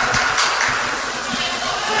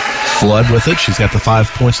 Flood with it. She's got the 5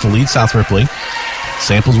 points to lead South Ripley.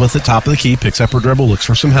 Samples with it, top of the key, picks up her dribble, looks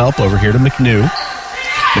for some help. Over here to McNew.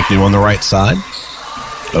 McNew on the right side.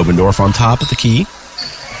 Obendorf on top at the key.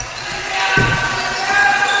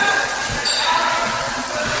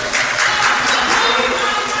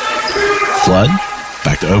 Flood.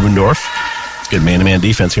 Back to Obendorf. Good man-to-man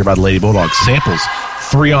defense here by the Lady Bulldogs. Samples,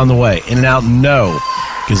 3 on the way. In and out, no.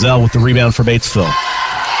 Gazelle with the rebound for Batesville.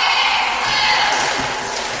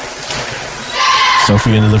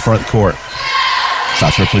 Sophie into the front court.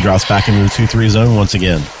 South Ripley drops back into the 2-3 zone once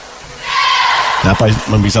again. That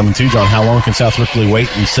might be something too, John. How long can South Ripley wait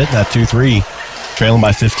and sit in that 2-3, trailing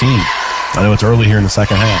by 15? I know it's early here in the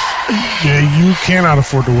second half. Yeah, you cannot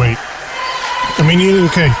afford to wait. I mean,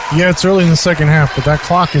 it's early in the second half, but that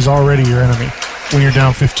clock is already your enemy when you're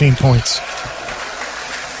down 15 points.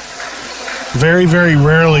 Very, very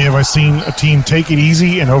rarely have I seen a team take it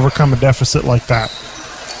easy and overcome a deficit like that.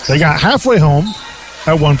 They got halfway home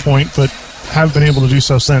at one point, but haven't been able to do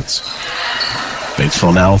so since.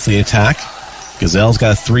 Batesville now with the attack. Gazelle's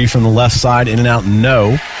got a 3 from the left side. In and out,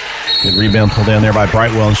 no. Good rebound pulled down there by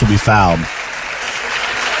Brightwell, and she'll be fouled.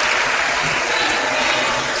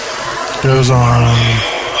 Goes on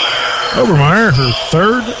Obermeyer, her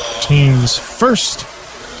third, team's first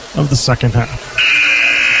of the second half.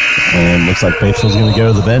 And looks like Batesville's going to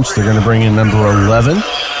go to the bench. They're going to bring in number 11,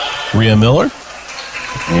 Rhea Miller.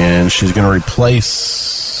 And she's going to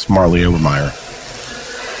replace Marley Obermeyer.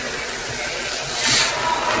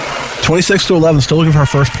 26-11, still looking for our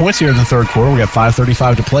first points here in the third quarter. We got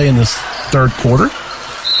 5:35 to play in this third quarter.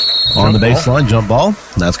 On the baseline, jump ball.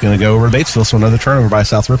 And that's going to go over to Batesville, so another turnover by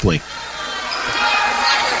South Ripley.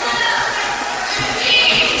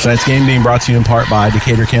 Tonight's game being brought to you in part by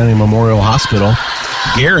Decatur County Memorial Hospital,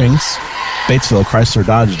 Garings, Batesville Chrysler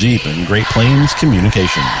Dodge Jeep, and Great Plains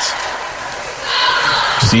Communications.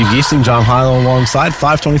 Steve Giesing, John Heil alongside.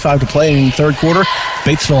 5:25 to play in the third quarter.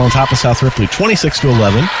 Batesville on top of South Ripley,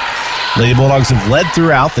 26-11. Lady Bulldogs have led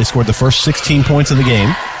throughout. They scored the first 16 points of the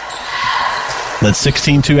game. Led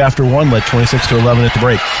 16-2 after one, led 26-11 at the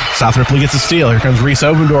break. South Ripley gets a steal. Here comes Reese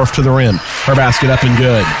Obendorf to the rim. Her basket up and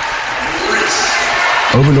good.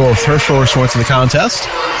 Obendorf, her first points of the contest.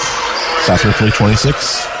 South Ripley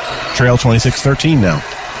trail 26-13 now.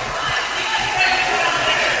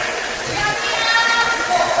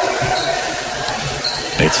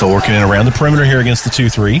 Batesville working in around the perimeter here against the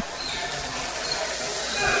 2-3.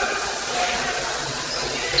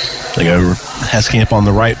 They go Heskamp on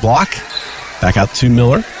the right block. Back out to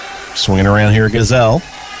Miller. Swinging around here, Gazelle.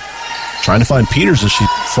 Trying to find Peters as she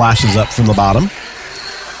flashes up from the bottom.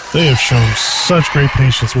 They have shown such great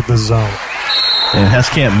patience with this zone. And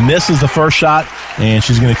Heskamp misses the first shot, and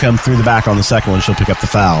she's going to come through the back on the second one. She'll pick up the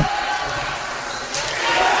foul.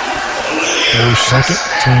 Their second,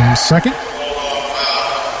 team second.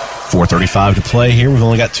 4:35 to play here. We've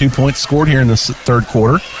only got 2 points scored here in this third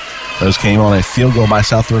quarter. Those came on a field goal by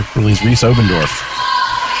South Ripley's Reese Obendorf.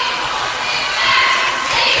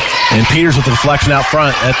 And Peters with the deflection out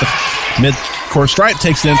front at the mid-court stripe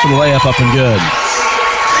takes it in for the layup, up and good.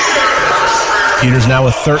 Peters now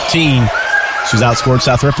with 13. She's outscored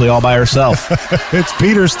South Ripley all by herself. It's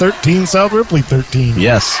Peters 13, South Ripley 13.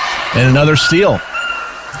 Yes, and another steal.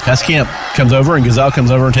 Heskamp comes over, and Gazelle comes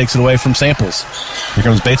over and takes it away from Samples. Here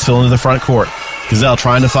comes Batesville into the front court. Gazelle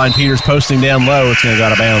trying to find Peters posting down low. It's going to go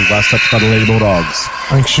out of bounds. Last touch by the Lady Bulldogs.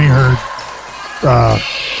 I think she heard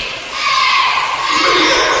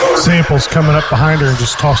Samples coming up behind her and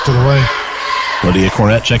just tossed it away. Lydia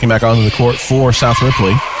Cornett checking back onto the court for South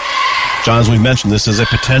Ripley. John, as we mentioned, this is a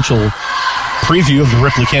potential preview of the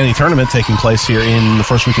Ripley County tournament taking place here in the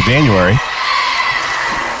first week of January.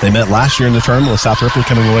 They met last year in the tournament with South Ripley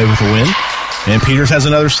coming away with a win. And Peters has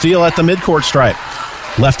another steal at the midcourt stripe.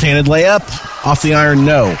 Left-handed layup, off the iron,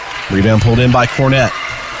 no. Rebound pulled in by Cornett.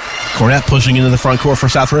 Cornett pushing into the front court for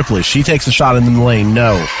South Ripley. She takes a shot in the lane,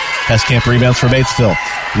 no. Heskamp rebounds for Batesville.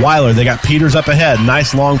 Weiler, they got Peters up ahead.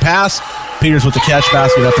 Nice long pass. Peters with the catch,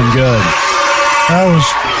 basket up and good.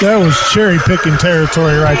 That was cherry-picking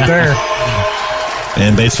territory right there.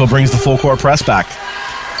 And Batesville brings the full court press back.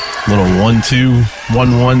 Little 1-2,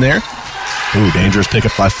 1-1 there. Ooh, dangerous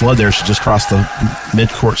pickup by Flood there. She just crossed the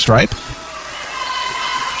mid-court stripe.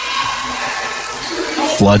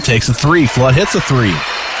 Flood takes a three. Flood hits a three.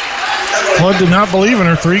 Flood did not believe in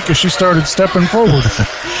her three because she started stepping forward.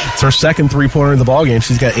 It's her second three-pointer of the ballgame.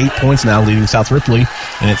 She's got 8 points now, leading South Ripley,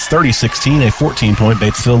 and it's 30-16, a 14-point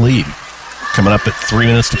Batesville lead. Coming up at 3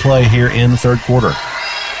 minutes to play here in the third quarter.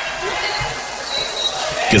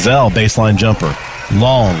 Gazelle, baseline jumper.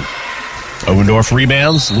 Long. Obendorf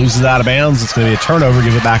rebounds, loses out of bounds. It's going to be a turnover.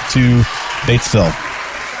 Give it back to Batesville.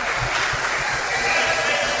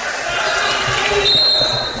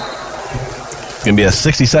 It's going to be a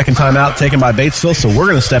 60-second timeout taken by Batesville, so we're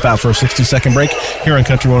going to step out for a 60-second break here on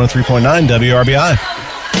Country 103.9 WRBI.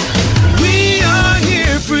 We are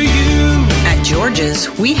here for you. At George's,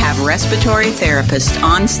 we have respiratory therapists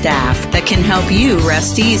on staff that can help you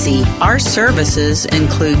rest easy. Our services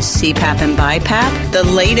include CPAP and BiPAP, the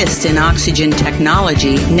latest in oxygen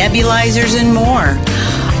technology, nebulizers, and more.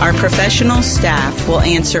 Our professional staff will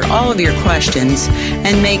answer all of your questions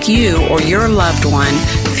and make you or your loved one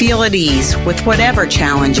feel at ease with whatever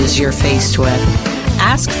challenges you're faced with.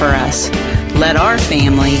 Ask for us. Let our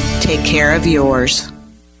family take care of yours.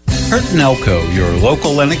 Hurt Elko, your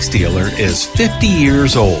local Lennox dealer, is 50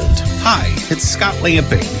 years old. Hi, it's Scott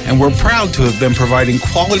Lamping, and we're proud to have been providing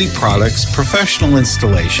quality products, professional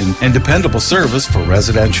installation, and dependable service for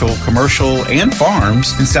residential, commercial, and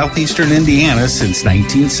farms in southeastern Indiana since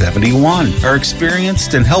 1971. Our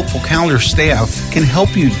experienced and helpful counter staff can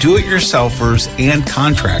help you do-it-yourselfers and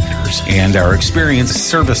contractors, and our experienced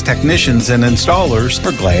service technicians and installers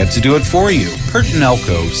are glad to do it for you. Hurt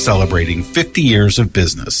Elko, celebrating 50 years of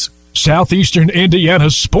business. Southeastern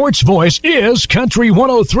Indiana's sports voice is Country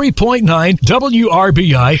 103.9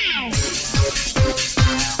 WRBI.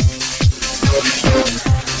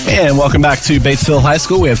 And welcome back to Batesville High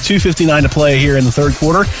School. We have 2:59 to play here in the third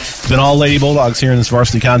quarter. It's been all Lady Bulldogs here in this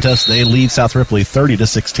varsity contest. They lead South Ripley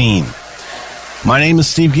 30-16. My name is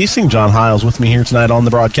Steve Giesing. John Hiles with me here tonight on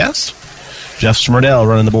the broadcast. Jeff Schmerdell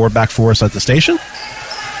running the board back for us at the station.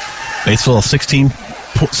 Batesville a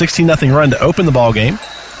 16-0 run to open the ball game.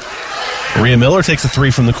 Maria Miller takes a three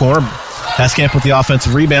from the corner. Heskamp with the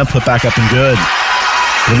offensive rebound, put back up and good.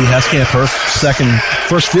 Libby Heskamp, her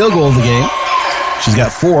first field goal of the game. She's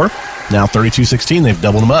got 4. Now 32-16. They've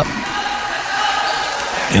doubled them up.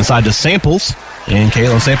 Inside to Samples, and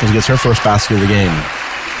Caitlin Samples gets her first basket of the game.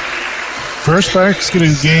 First basket of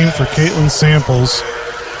the game for Caitlin Samples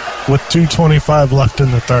with 2:25 left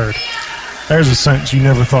in the third. There's a sentence you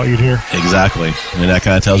never thought you'd hear. Exactly. And that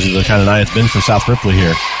kind of tells you the kind of night it's been for South Ripley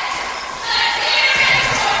here.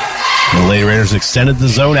 The Lady Raiders extended the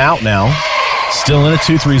zone out now. Still in a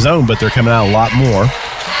 2-3 zone, but they're coming out a lot more.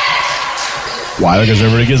 Weiler goes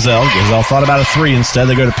over to Gazelle. Gazelle thought about a three. Instead,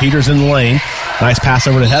 they go to Peters in the lane. Nice pass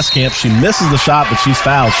over to Heskamp. She misses the shot, but she's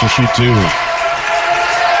fouled. She'll shoot 2.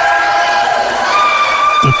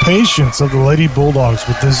 The patience of the Lady Bulldogs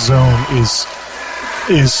with this zone is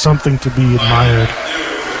something to be admired.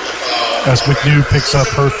 As McNew picks up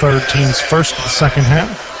her third, team's first of the second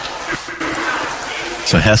half.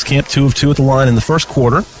 So Heskamp 2 of 2 at the line in the first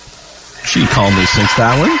quarter. She calmly sinks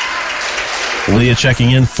that one. Leah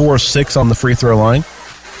checking in 4 of 6 on the free throw line.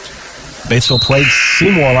 Batesville played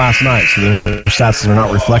Seymour last night, so their stats are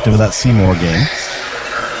not reflective of that Seymour game.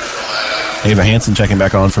 Ava Hansen checking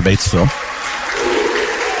back on for Batesville.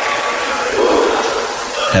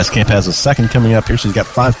 Heskamp has a second coming up here. She's got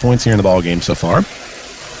 5 points here in the ball game so far.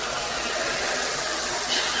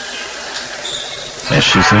 And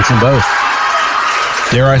she sinks them both.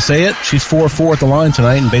 Dare I say it? She's 4 of 4 at the line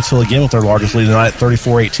tonight, and Batesville again with their largest lead tonight at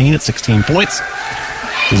 34-18 at 16 points.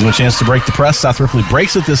 Gives them a chance to break the press. South Ripley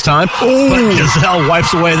breaks it this time, but Gazelle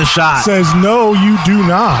wipes away the shot. Says, no, you do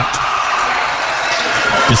not.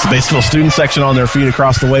 It's the Batesville student section on their feet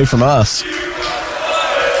across the way from us.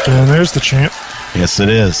 And there's the champ. Yes, it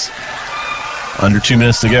is. Under 2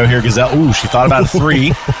 minutes to go here. Gazelle, she thought about a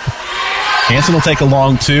three. Hansen will take a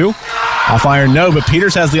long 2. Off iron, no, but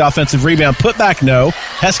Peters has the offensive rebound. Put back, no.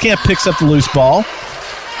 Heskamp picks up the loose ball.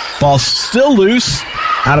 Ball's still loose.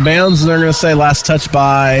 Out of bounds, and they're going to say last touch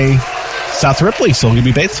by South Ripley, so it'll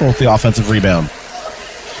be Batesville with the offensive rebound.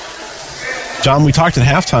 John, we talked at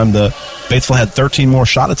halftime, the Batesville had 13 more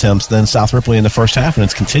shot attempts than South Ripley in the first half, and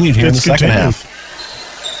it's continued here in the second half.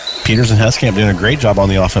 Peters and Heskamp doing a great job on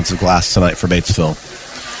the offensive glass tonight for Batesville.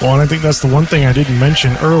 Well, and I think that's the one thing I didn't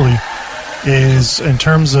mention early is in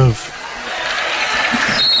terms of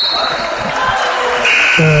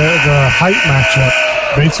the height matchup,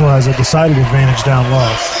 Batesville has a decided advantage down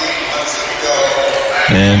low.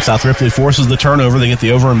 And South Ripley forces the turnover. They get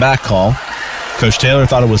the over and back call. Coach Taylor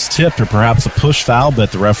thought it was tipped or perhaps a push foul,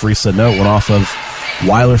 but the referee said no. It went off of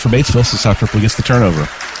Weiler for Batesville, so South Ripley gets the turnover.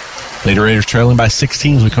 Lady Raiders trailing by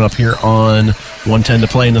 16 as we come up here on 1:10 to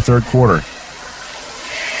play in the third quarter.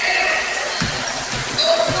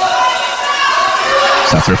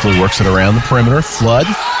 South Ripley works it around the perimeter. Flood,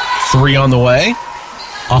 3 on the way.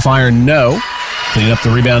 Off iron, no. Cleaning up the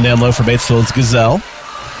rebound down low for Batesville, it's Gazelle.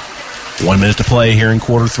 1 minute to play here in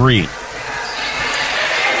quarter 3.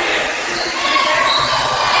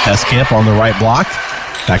 Heskamp on the right block.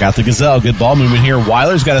 Back out to Gazelle. Good ball movement here.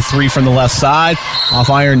 Weiler's got a 3 from the left side. Off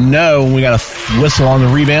iron, no. We got a whistle on the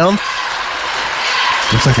rebound.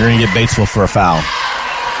 Looks like you're going to get Batesville for a foul.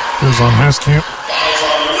 Goes on Heskamp.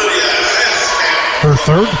 Her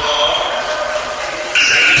third.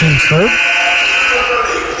 Team's third.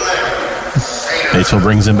 Batesville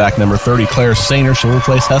brings in back number 30, Claire Sainer. She'll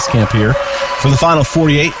replace Heskamp here for the final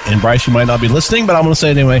 48. And Bryce, you might not be listening, but I'm going to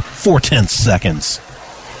say it anyway. 4/10 seconds.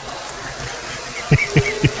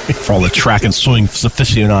 For all the track and swing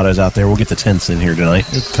aficionados out there, we'll get the tenths in here tonight.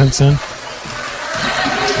 Get the tenths in.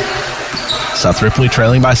 South Ripley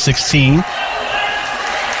trailing by 16.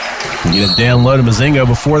 Get it down low to Mazingo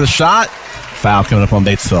before the shot. Foul coming up on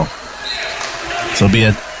Batesville. So it'll be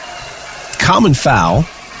a common foul.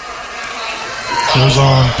 Goes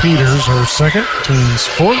on Peters, her second. Team's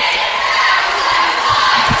fourth.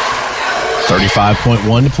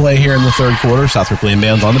 35.1 to play here in the third quarter. South Ripley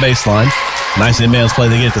inbounds on the baseline. Nice inbounds play.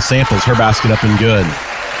 They get it to Samples. Her basket up and good.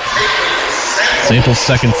 Samples'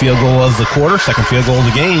 second field goal of the quarter. Second field goal of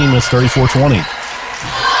the game is 34-20.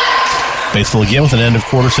 Batesville again with an end of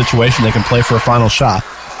quarter situation. They can play for a final shot.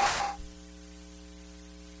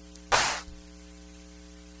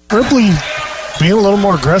 Ripley being a little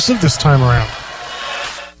more aggressive this time around.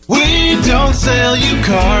 We don't sell you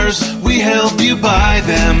cars, we help you buy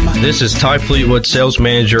them. This is Ty Fleetwood, sales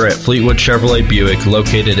manager at Fleetwood Chevrolet Buick,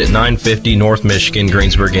 located at 950 North Michigan,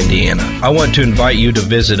 Greensburg, Indiana. I want to invite you to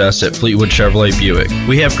visit us at Fleetwood Chevrolet Buick.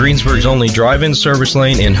 We have Greensburg's only drive-in service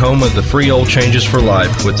lane and home of the free oil changes for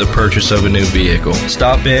life with the purchase of a new vehicle.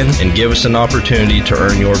 Stop in and give us an opportunity to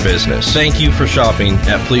earn your business. Thank you for shopping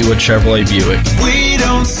at Fleetwood Chevrolet Buick. We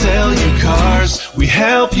don't sell you cars, we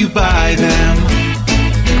help you buy them.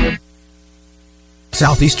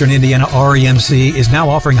 Southeastern Indiana REMC is now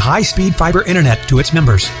offering high-speed fiber internet to its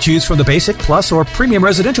members. Choose from the basic, plus, or premium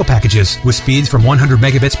residential packages with speeds from 100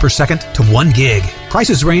 megabits per second to 1 gig.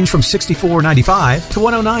 Prices range from $64.95 to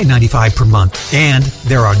 $109.95 per month. And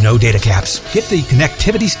there are no data caps. Get the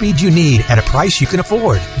connectivity speed you need at a price you can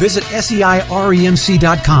afford. Visit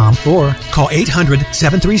SEIREMC.com or call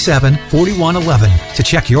 800-737-4111 to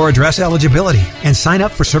check your address eligibility and sign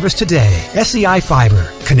up for service today. SEI Fiber,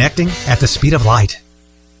 connecting at the speed of light.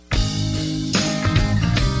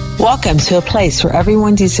 Welcome to a place where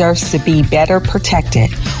everyone deserves to be better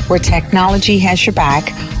protected, where technology has your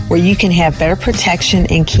back, where you can have better protection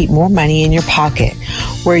and keep more money in your pocket,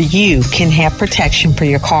 where you can have protection for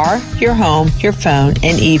your car, your home, your phone,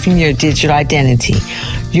 and even your digital identity.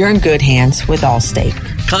 You're in good hands with Allstate.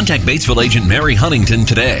 Contact Batesville agent Mary Huntington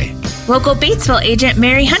today. Local Batesville agent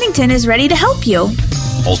Mary Huntington is ready to help you.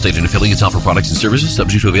 Allstate and affiliates offer products and services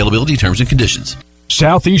subject to availability, terms, and conditions.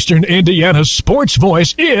 Southeastern Indiana's sports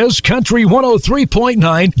voice is Country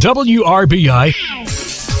 103.9 WRBI.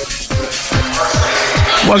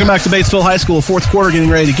 Welcome back to Batesville High School. Fourth quarter getting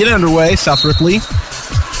ready to get underway. South Ripley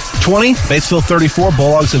 20, Batesville 34.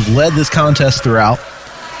 Bulldogs have led this contest throughout.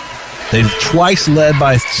 They've twice led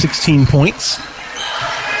by 16 points.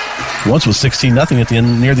 Once was 16-0 at the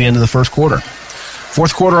end, near the end of the first quarter.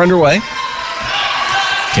 Fourth quarter underway.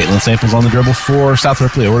 Caitlin Samples on the dribble for South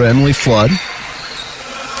Ripley over to Emily Flood.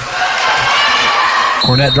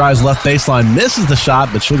 Cornett drives left baseline, misses the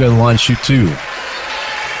shot, but she'll go to the line, shoot two.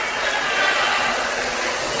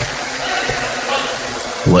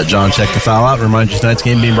 We'll let John check the foul out. Remind you tonight's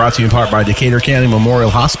game being brought to you in part by Decatur County Memorial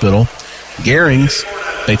Hospital, Garings,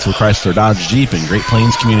 Batesville Chrysler Dodge Jeep, and Great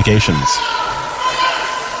Plains Communications.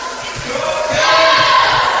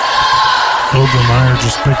 Obermeyer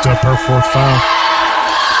just picked up her fourth foul.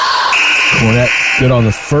 Cornett good on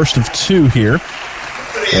the first of two here.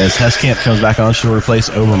 As Heskamp comes back on, she'll replace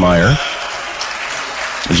Obermeyer.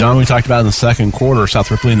 John, we talked about in the second quarter, South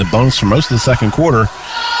Ripley in the bonus for most of the second quarter.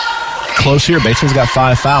 Close here. Batesville's got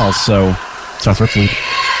 5 fouls, so South Ripley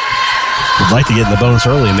would like to get in the bonus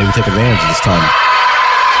early and maybe take advantage of this time.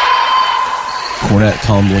 Cornett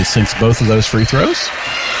calmly sinks both of those free throws.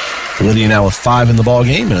 Lydia now with 5 in the ball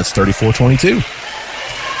game, and it's 34-22.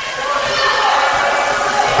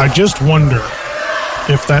 I just wonder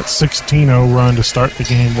if that 16-0 run to start the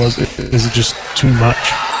game is it just too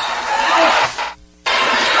much?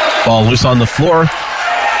 Ball loose on the floor.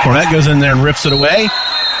 Cornett goes in there and rips it away.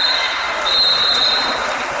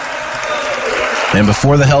 And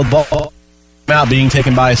before the held ball, out being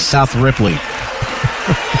taken by South Ripley.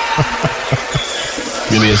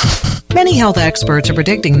 Many health experts are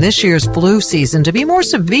predicting this year's flu season to be more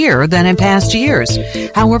severe than in past years.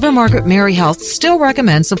 However, Margaret Mary Health still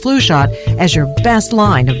recommends the flu shot as your best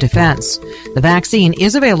line of defense. The vaccine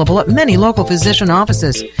is available at many local physician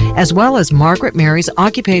offices, as well as Margaret Mary's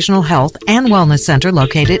Occupational Health and Wellness Center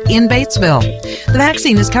located in Batesville. The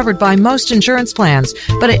vaccine is covered by most insurance plans,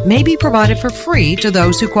 but it may be provided for free to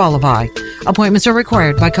those who qualify. Appointments are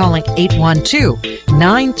required by calling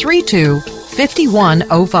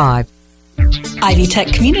 812-932-5105. Ivy Tech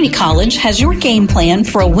Community College has your game plan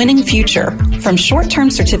for a winning future. From short-term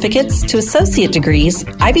certificates to associate degrees,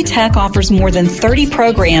 Ivy Tech offers more than 30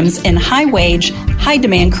 programs in high-wage,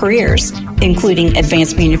 high-demand careers, including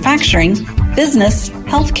advanced manufacturing, business,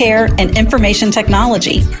 healthcare, and information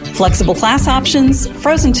technology. Flexible class options,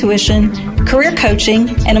 frozen tuition, career coaching,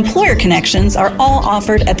 and employer connections are all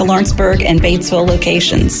offered at the Lawrenceburg and Batesville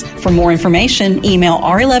locations. For more information, email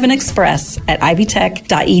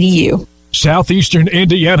r11express@ivytech.edu. Southeastern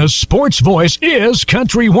Indiana's sports voice is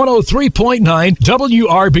Country 103.9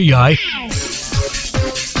 WRBI.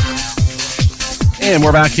 And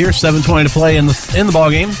we're back here, 7:20 to play in the ball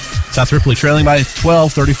game. South Ripley trailing by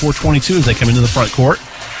 12, 34-22 as they come into the front court.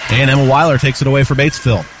 And Emma Weiler takes it away for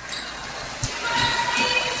Batesville.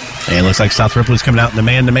 And it looks like South Ripley's coming out in the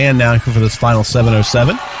man-to-man now for this final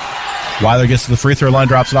 7:07. Weiler gets to the free throw line,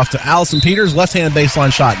 drops it off to Allison Peters. Left-handed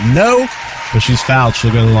baseline shot, no. But she's fouled.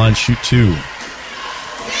 She'll go to the line, shoot two.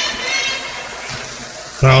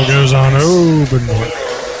 Foul goes on Obendorf.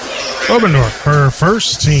 Obendorf, her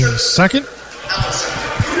first, team's second.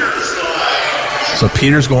 So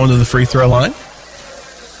Peters going to the free throw line.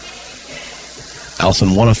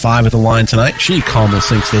 Allison 1 of 5 at the line tonight. She calmly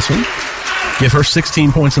sinks this one. Give her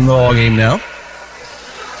 16 points in the ball game now.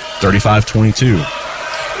 35-22.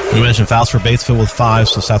 We mentioned fouls for Batesville with 5,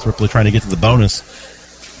 so South Ripley trying to get to the bonus.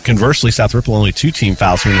 Conversely, South Ripley only 2 team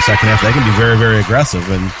fouls here in the second half. They can be very, very aggressive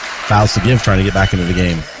and fouls to give trying to get back into the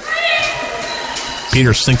game.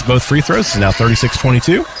 Peters sinks both free throws. It's now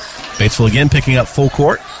 36-22. Batesville again picking up full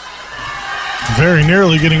court. Very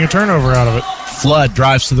nearly getting a turnover out of it. Flood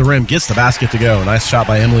drives to the rim, gets the basket to go. Nice shot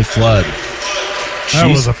by Emily Flood. That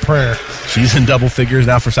was a prayer. She's in double figures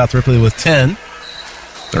now for South Ripley with 10.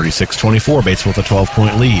 36-24, Batesville with a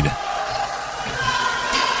 12-point lead.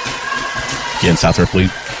 Again, South Ripley,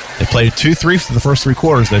 they played 2-3 for the first 3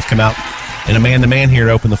 quarters. They've come out in a man-to-man here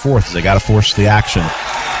to open the fourth as they got to force the action.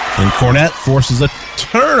 And Cornett forces a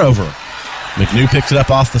turnover. McNew picks it up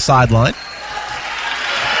off the sideline.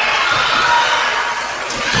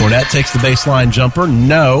 Cornett takes the baseline jumper.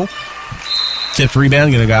 No. Tipped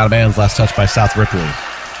rebound, going to go out of bounds. Last touch by South Ripley.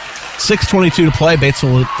 6:22 to play.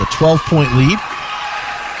 Batesville with a 12-point lead.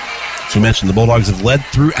 As we mentioned, the Bulldogs have led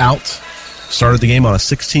throughout. Started the game on a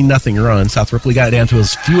 16-0 run. South Ripley got down to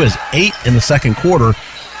as few as 8 in the second quarter,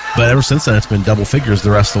 but ever since then it's been double figures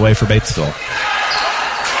the rest of the way for Batesville.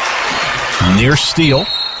 Near steal.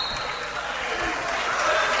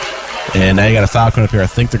 And now you got a foul coming up here. I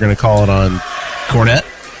think they're going to call it on Cornett.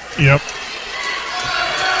 Yep.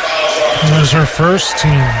 That was her first,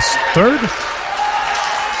 team's third.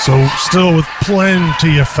 So still with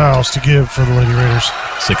plenty of fouls to give for the Lady Raiders.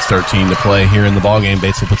 6:13 to play here in the ballgame.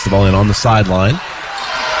 Batesville puts the ball in on the sideline.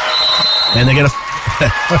 And they get a...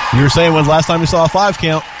 You were saying when's the last time you saw a 5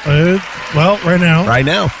 count? Well, right now. Right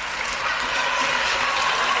now.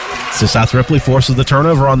 So South Ripley forces the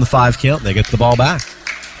turnover on the 5 count. They get the ball back.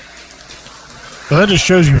 Well, that just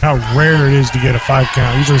shows you how rare it is to get a 5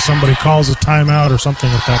 count. Usually somebody calls a timeout or something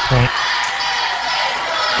at that point.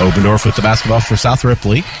 Obendorf with the basketball for South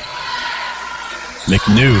Ripley.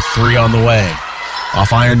 McNew, 3 on the way.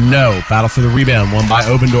 Off iron, no. Battle for the rebound, won by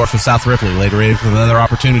Obendorf of South Ripley. Later rated for another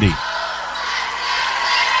opportunity.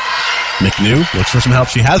 McNew looks for some help.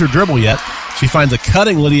 She has her dribble yet. She finds a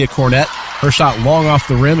cutting Lydia Cornett. Her shot long off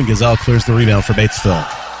the rim, and Gazelle clears the rebound for Batesville.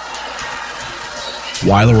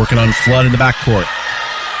 Weiler working on Flood in the backcourt.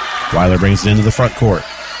 Weiler brings it into the front court.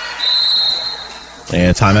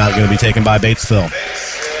 And timeout going to be taken by Batesville.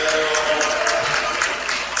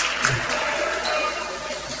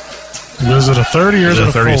 Is it a 30 or is it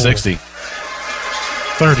a 30-60?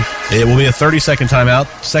 30. It will be a 30-second timeout.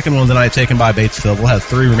 Second one tonight taken by Batesville. We'll have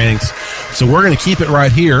 3 remaining. So we're going to keep it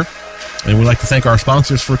right here. And we'd like to thank our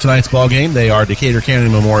sponsors for tonight's ball game. They are Decatur County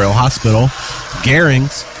Memorial Hospital,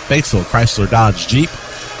 Garings, Batesville, Chrysler, Dodge, Jeep,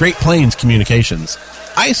 Great Plains Communications,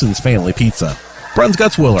 Ison's Family Pizza, Bruns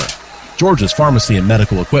Gutzwiller, George's Pharmacy and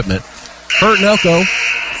Medical Equipment, Hurt and Elko,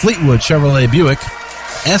 Fleetwood Chevrolet Buick,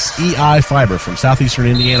 SEI Fiber from Southeastern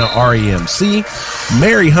Indiana REMC,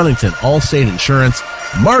 Mary Huntington Allstate Insurance,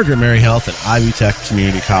 Margaret Mary Health, and Ivy Tech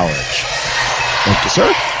Community College. Thank you,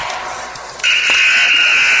 sir.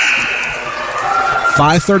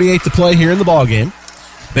 5:38 to play here in the ballgame.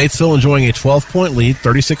 Batesville enjoying a 12-point lead,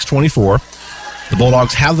 36-24. The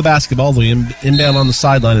Bulldogs have the basketball. They'll inbound on the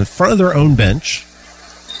sideline in front of their own bench.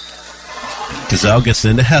 Gazelle gets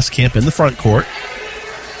into Heskamp in the front court.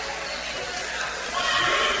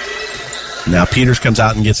 Now Peters comes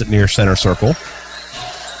out and gets it near center circle.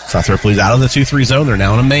 South Ripley's out of the 2-3 zone. They're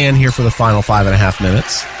now in a man here for the final 5.5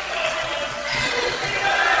 minutes.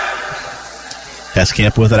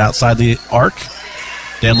 Heskamp with it outside the arc.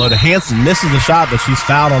 Down low to Hanson. Misses the shot, but she's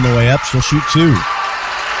fouled on the way up. She'll shoot 2.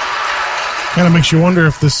 Kind of makes you wonder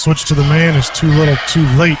if this switch to the man is too little, too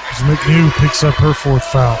late, as McNew picks up her 4th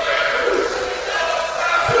foul.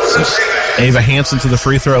 So Ava Hanson to the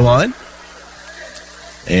free throw line.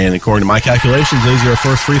 And according to my calculations, those are her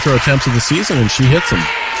first free throw attempts of the season, and she hits them.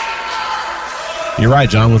 You're right,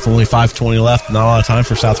 John, with only 5:20 left, not a lot of time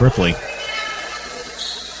for South Ripley.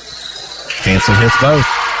 Hanson hits both.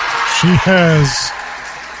 She has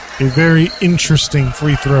a very interesting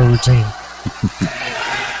free throw routine.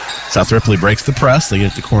 South Ripley breaks the press. They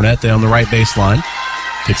get it to Cornett down the right baseline.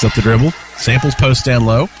 Picks up the dribble. Samples post down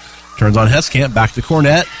low. Turns on Heskamp. Back to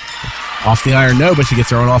Cornett. Off the iron, no, but she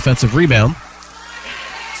gets her own offensive rebound.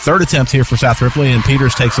 3rd attempt here for South Ripley, and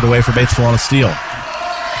Peters takes it away for Batesville on a steal.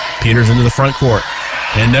 Peters into the front court.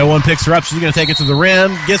 And no one picks her up. She's going to take it to the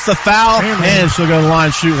rim. Gets the foul, and she'll go to the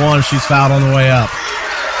line, shoot 1. She's fouled on the way up.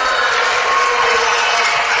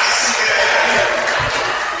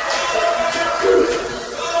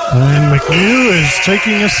 And McNew is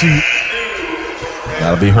taking a seat.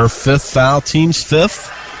 That'll be her 5th foul, team's 5th.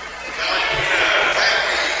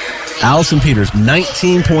 Allison Peters,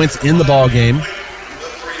 19 points in the ball game.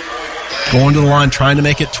 Going to the line, trying to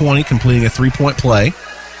make it 20, completing a 3-point play.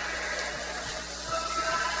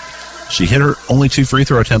 She hit her only 2 free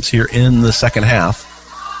throw attempts here in the second half.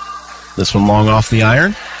 This one long off the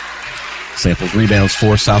iron. Samples rebounds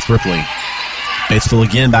for South Ripley. Batesville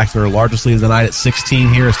again back to their largest lead of the night at 16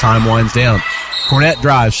 here as time winds down. Cornett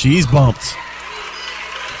drives. She's bumped.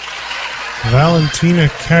 Valentina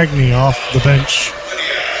Cagney off the bench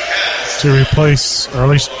to replace, or at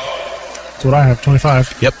least that's what I have,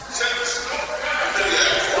 25. Yep.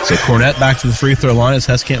 So Cornett back to the free throw line as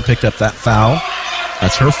Heskamp picked up that foul.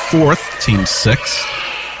 That's her 4th, team 6th.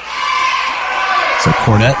 So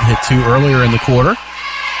Cornett hit 2 earlier in the quarter.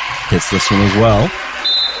 Hits this one as well.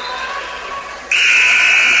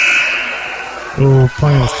 Oh,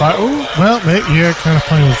 playing with fire. Oh, well, maybe, yeah, kind of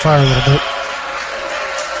playing with fire a little bit.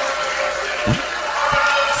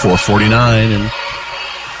 4:49, and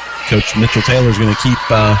Coach Mitchell Taylor is going to keep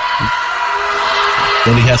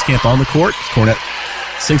Lindy Heskamp on the court. Cornett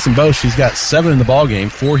sinks them both. She's got 7 in the ball game,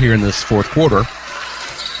 4 here in this 4th quarter.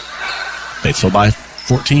 Batesville by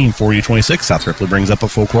 14, 40-26. South Ripley brings up a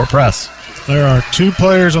full court press. There are 2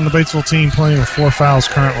 players on the Batesville team playing with 4 fouls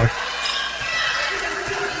currently.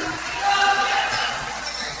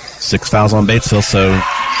 6 fouls on Batesville, so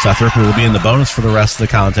South Ripley will be in the bonus for the rest of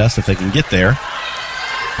the contest if they can get there.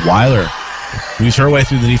 Weiler moves her way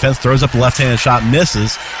through the defense, throws up a left-handed shot,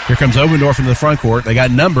 misses. Here comes Obendorf into the front court. They got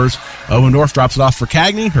numbers. Obendorf drops it off for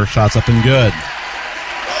Cagney. Her shot's up and good.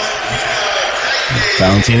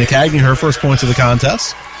 Valentina Cagney, her first points of the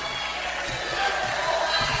contest.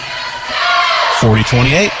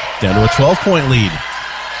 40-28, down to a 12-point lead.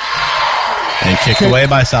 And kicked away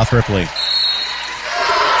by South Ripley.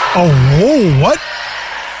 Oh, whoa, what?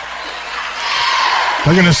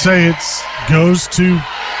 They're going to say it goes to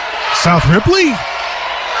South Ripley?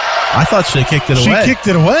 I thought she kicked it away. She kicked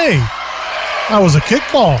it away. That was a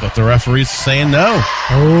kickball. But the referee's saying no.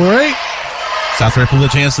 All right. South Ripley with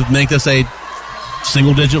a chance to make this a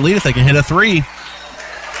single-digit lead if they can hit a 3.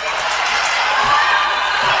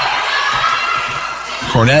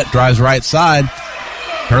 Cornett drives right side.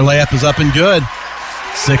 Her layup is up and good.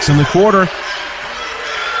 6 in the quarter.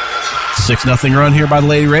 6-0 run here by the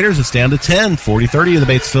Lady Raiders. It's down to 10. 40-30 of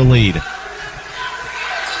the Batesville lead.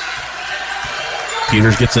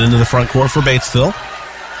 Peters gets it into the front court for Batesville.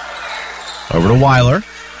 Over to Weiler.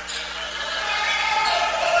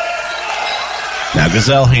 Now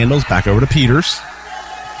Gazelle handles. Back over to Peters.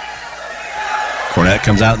 Cornett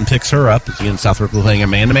comes out and picks her up. Again, South Ripley playing a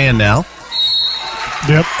man-to-man now.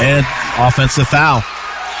 Yep. And offensive foul.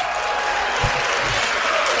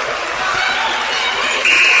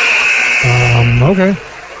 Okay.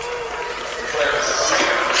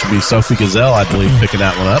 Should be Sophie Gazelle, I believe, picking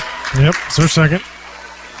that one up. Yep, it's her second.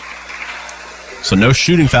 So no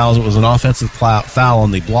shooting fouls. It was an offensive foul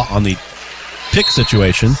on the pick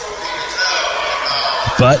situation.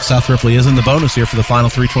 But South Ripley is in the bonus here for the final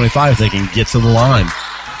 3:25 if they can get to the line.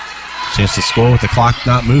 Chance to score with the clock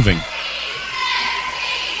not moving.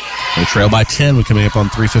 They trail by 10. We're coming up on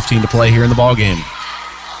 3:15 to play here in the ball game.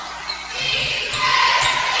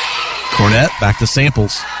 Cornett back to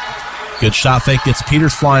Samples. Good shot fake, gets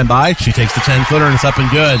Peters flying by. She takes the 10-footer, and it's up and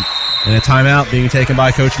good. And a timeout being taken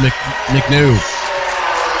by Coach McNew.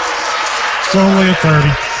 It's only a 30.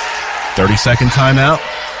 30-second timeout.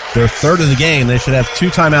 Their third of the game. They should have 2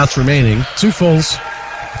 timeouts remaining. 2 fulls.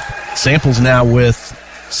 Samples now with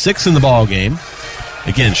 6 in the ball game.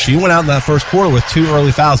 Again, she went out in that first quarter with 2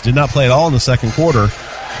 early fouls. Did not play at all in the second quarter,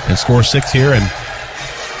 and scores 6 here. And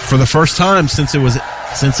for the first time since it was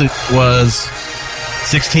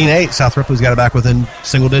 16-8, South Ripley's got it back within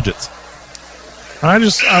single digits. I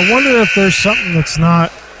wonder if there's something that's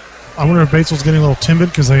not. I wonder if Batesville's getting a little timid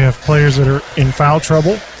because they have players that are in foul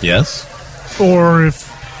trouble. Yes. Or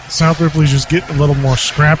if South Ripley's just getting a little more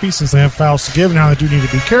scrappy since they have fouls to give. Now they do need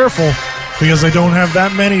to be careful because they don't have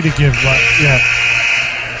that many to give yet.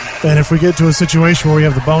 And if we get to a situation where we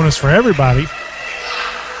have the bonus for everybody,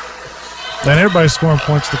 then everybody's scoring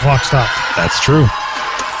points, the clock stopped. That's true.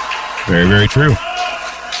 Very, very true.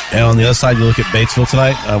 And on the other side, you look at Batesville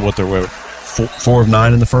tonight, what they were 4 of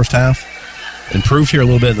 9 in the first half. Improved here a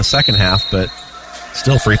little bit in the second half, but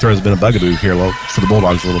still free throws have been a bugaboo here for the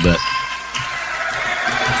Bulldogs a little bit.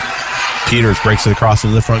 Peters breaks it across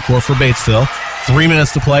into the front court for Batesville. 3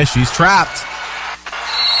 minutes to play. She's trapped.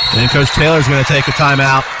 And then Coach Taylor's going to take a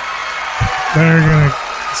timeout. They're going to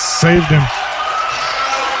save him.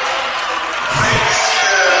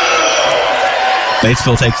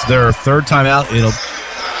 Batesville takes their third timeout. It'll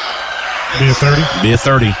be a 30. Be a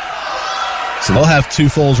 30. So they'll have 2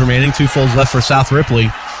 fulls remaining, 2 fulls left for South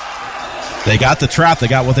Ripley. They got the trap. They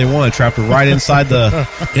got what they wanted. Trapped her right inside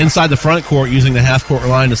the front court using the half-court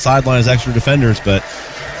line to sideline as extra defenders, but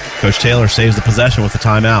Coach Taylor saves the possession with the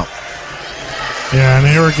timeout. Yeah, and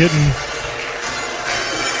they were getting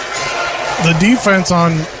the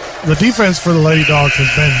defense for the Lady Dogs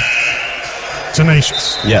has been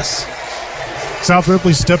tenacious. Yes. South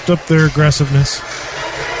Ripley stepped up their aggressiveness,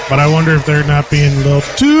 but I wonder if they're not being a little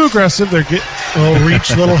too aggressive. They're getting a little reach,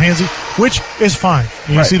 a little handsy, which is fine.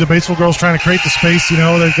 You see the Batesville girls trying to create the space.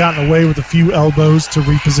 They've gotten away with a few elbows to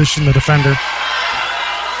reposition the defender.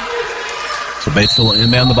 So Batesville will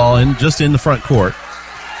inbound the ball just in the front court.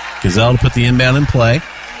 Gazelle to put the inbound in play.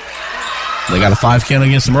 They got a 5 count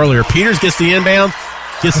against them earlier. Peters gets the inbound,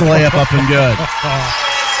 gets the layup up and good.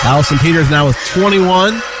 Allison Peters now with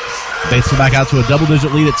 21. Batesville back out to a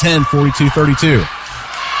double-digit lead at 10, 42-32.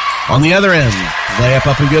 On the other end, layup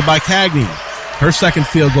up and good by Cagney. Her second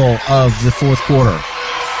field goal of the fourth quarter.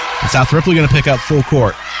 And South Ripley going to pick up full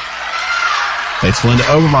court. Batesville into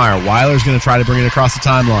Obermeyer. Weiler's going to try to bring it across the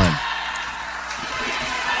timeline.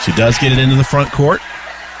 She does get it into the front court.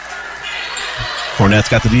 Cornett's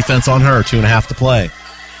got the defense on her. 2.5 to play.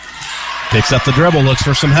 Picks up the dribble, looks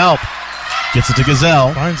for some help. Gets it to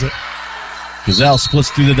Gazelle. Finds it. Gazelle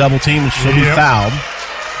splits through the double team and she'll be fouled.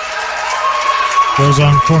 Goes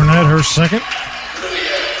on Cornett, her second.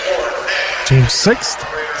 Team 6th.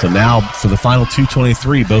 So now for the final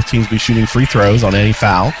 2:23, both teams be shooting free throws on any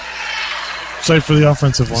foul. Save for the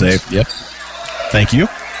offensive ones. Save, yep. Thank you.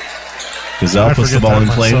 Gazelle puts the ball in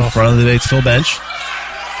play in front of the Batesville bench.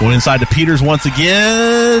 Going inside to Peters once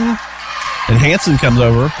again. And Hanson comes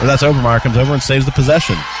over, or that's Obermeyer, comes over and saves the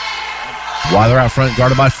possession. Weiler out front,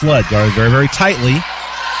 guarded by Flood. Guarded very, very tightly.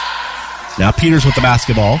 Now Peters with the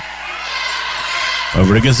basketball.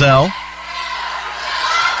 Over to Gazelle.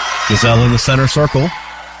 Gazelle in the center circle.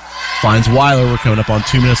 Finds Weiler. We're coming up on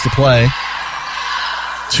 2 minutes to play.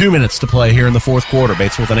 2 minutes to play here in the fourth quarter.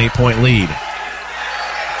 Bates with an 8-point lead.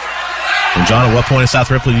 And John, at what point in South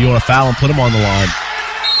Ripley do you want to foul and put him on the line?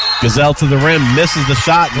 Gazelle to the rim, misses the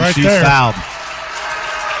shot, and she's fouled.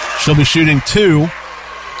 She'll be shooting 2.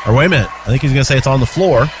 Or wait a minute. I think he's going to say it's on the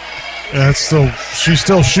floor. Yeah, she's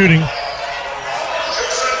still shooting.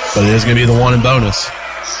 But it is going to be the 1 in bonus.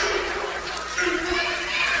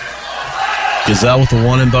 Gazelle with the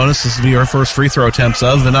 1 in bonus. This will be her first free throw attempts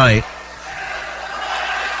of the night.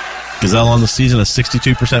 Gazelle on the season, a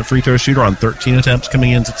 62% free throw shooter on 13 attempts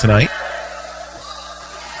coming into tonight.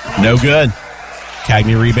 No good.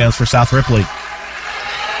 Cagney rebounds for South Ripley.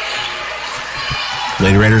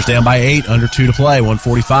 Lady Raiders down by 8, under 2 to play,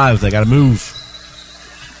 1:45. They got to move.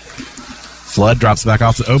 Flood drops back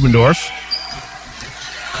off to Obendorf.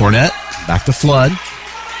 Cornett back to Flood.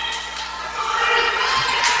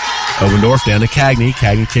 Obendorf down to Cagney.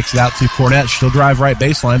 Cagney kicks it out to Cornett. She'll drive right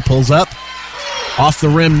baseline, pulls up. Off the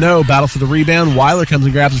rim, no. Battle for the rebound. Weiler comes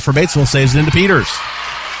and grabs it for Batesville, saves it into Peters.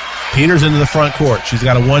 Peters into the front court. She's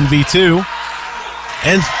got a 1v2.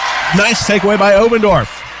 And nice takeaway by Obendorf.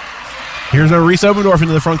 Here's a Reese Obendorf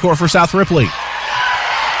into the front court for South Ripley.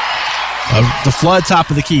 The Flood, top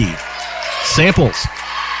of the key. Samples.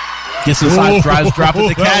 Gets inside, drives, drop it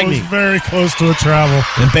to Cagney. That was very close to a travel.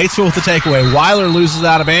 And Batesville with the takeaway. Weiler loses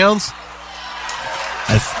out of bounds.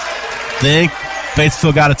 I think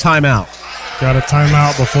Batesville got a timeout. Got a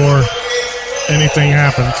timeout before anything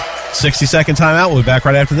happened. 60-second timeout. We'll be back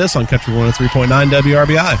right after this on Country 103.9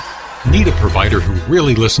 WRBI. Need a provider who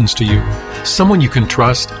really listens to you? Someone you can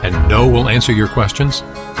trust and know will answer your questions?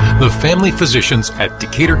 The family physicians at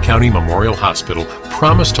Decatur County Memorial Hospital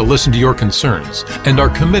promise to listen to your concerns and are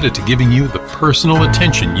committed to giving you the personal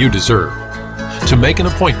attention you deserve. To make an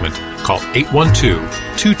appointment, call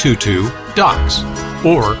 812-222-DOCS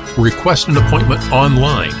or request an appointment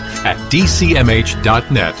online at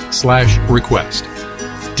dcmh.net/request.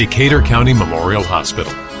 Decatur County Memorial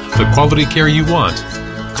Hospital. The quality care you want,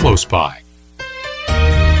 close by.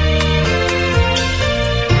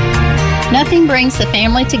 Nothing brings the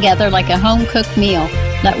family together like a home-cooked meal.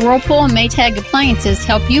 Let Whirlpool and Maytag Appliances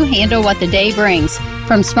help you handle what the day brings.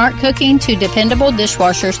 From smart cooking to dependable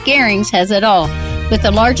dishwashers, Garings has it all. With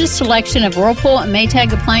the largest selection of Whirlpool and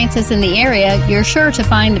Maytag appliances in the area, you're sure to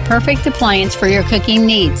find the perfect appliance for your cooking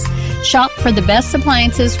needs. Shop for the best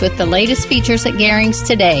appliances with the latest features at Garings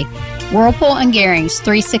today. Whirlpool and Garings,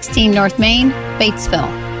 316 North Main, Batesville.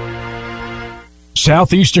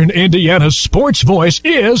 Southeastern Indiana's sports voice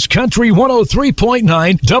is Country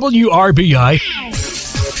 103.9 WRBI.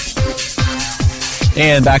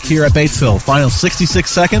 And back here at Batesville, final 66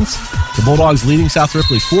 seconds. The Bulldogs leading South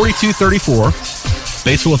Ripley 42-34.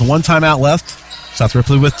 Batesville with one timeout left. South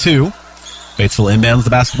Ripley with two. Batesville inbounds the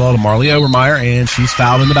basketball to Marley Obermeyer, and she's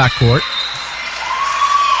fouled in the backcourt.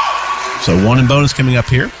 So one in bonus coming up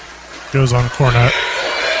here. Goes on Cornett.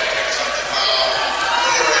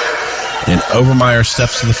 And Obermeyer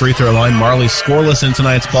steps to the free throw line. Marley scoreless in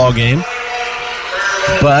tonight's ball game.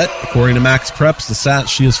 But according to Max Preps,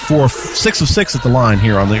 she is 6 of 6 at the line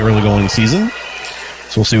here on the early going season.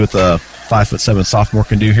 So we'll see what the 5'7" sophomore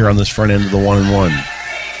can do here on this front end of the 1-and-1.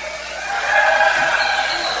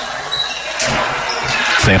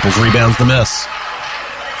 Samples rebounds the miss.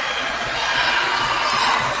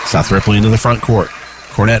 South Ripley into the front court.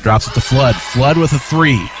 Cornett drops it to Flood. Flood with a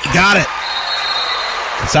three. He got it.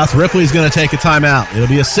 And South Ripley is going to take a timeout. It'll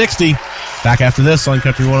be a 60. Back after this on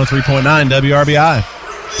Country 103.9 WRBI.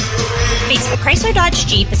 Batesville Chrysler Dodge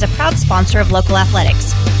Jeep is a proud sponsor of local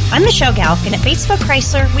athletics. I'm Michelle Galk, and at Batesville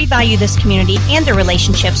Chrysler, we value this community and the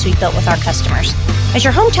relationships we've built with our customers. As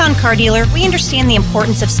your hometown car dealer, we understand the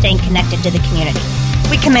importance of staying connected to the community.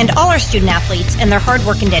 We commend all our student athletes and their hard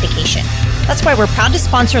work and dedication. That's why we're proud to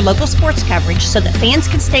sponsor local sports coverage so that fans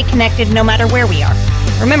can stay connected no matter where we are.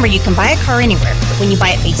 Remember, you can buy a car anywhere, but when you buy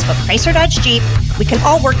at Batesville Chrysler Dodge Jeep, we can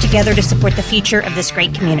all work together to support the future of this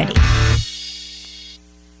great community.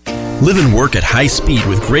 Live and work at high speed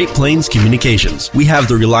with Great Plains Communications. We have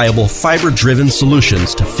the reliable fiber-driven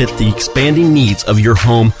solutions to fit the expanding needs of your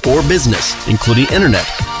home or business, including internet,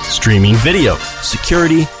 streaming video,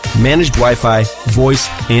 security, managed Wi-Fi, voice,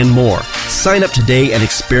 and more. Sign up today and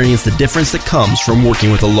experience the difference that comes from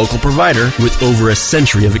working with a local provider with over a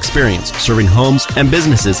century of experience serving homes and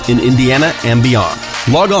businesses in Indiana and beyond.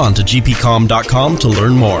 Log on to gpcom.com to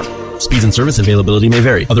learn more. Speeds and service availability may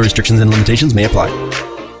vary. Other restrictions and limitations may apply.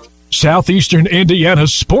 Southeastern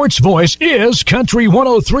Indiana's sports voice is Country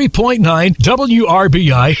 103.9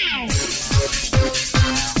 WRBI.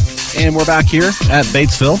 And we're back here at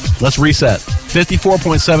Batesville. Let's reset.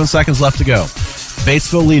 54.7 seconds left to go.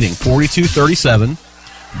 Batesville leading 42-37.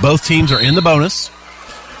 Both teams are in the bonus.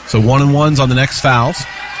 So 1-and-1's on the next fouls.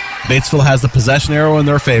 Batesville has the possession arrow in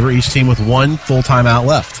their favor, each team with one full timeout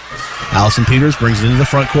left. Allison Peters brings it into the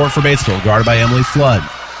front court for Batesville, guarded by Emily Flood.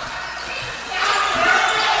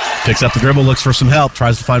 Picks up the dribble, looks for some help,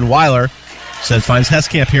 tries to find Weiler. Instead finds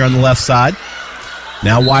Heskamp here on the left side.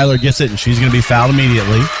 Now Weiler gets it, and she's going to be fouled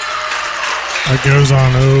immediately. That goes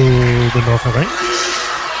on Obendorf, I think.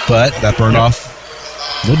 But that burned off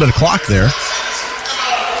a little bit of clock there.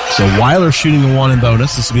 So Weiler shooting the one in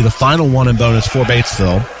bonus. This will be the final one in bonus for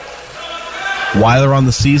Batesville. Weiler on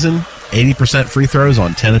the season, 80% free throws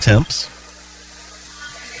on 10 attempts.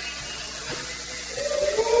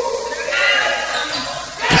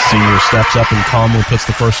 The senior steps up and calmly puts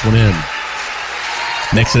the first one in.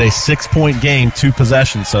 Makes it a 6-point game, 2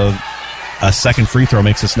 possessions. So a second free throw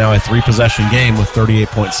makes this now a 3-possession game with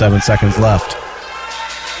 38.7 seconds left.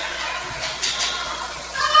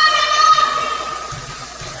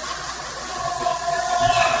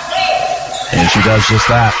 And she does just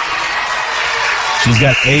that. She's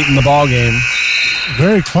got 8 in the ball game.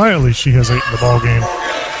 Very quietly, she has 8 in the ball game.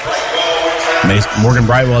 Morgan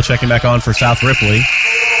Brightwell checking back on for South Ripley.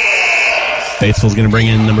 Batesville's going to bring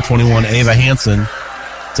in number 21, Ava Hansen.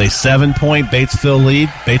 It's a 7-point Batesville lead.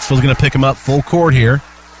 Batesville's going to pick them up full court here.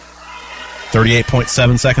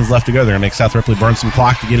 38.7 seconds left to go. They're going to make South Ripley burn some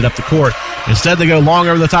clock to get it up the court. Instead, they go long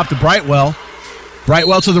over the top to Brightwell.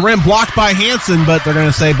 Brightwell to the rim, blocked by Hansen, but they're going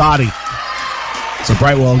to say body. So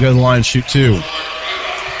Brightwell will go to the line and shoot 2.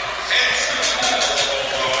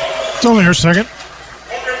 It's only her second.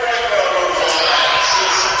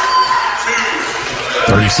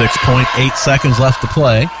 36.8 seconds left to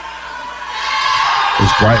play.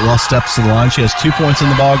 As Brightwell steps to the line, she has 2 points in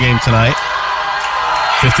the ball game tonight.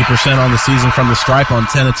 50% on the season from the stripe on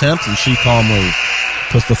 10 attempts, and she calmly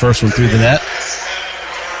puts the first one through the net.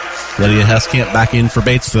 Lydia Heskamp back in for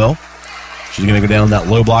Batesville. She's going to go down that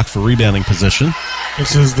low block for rebounding position.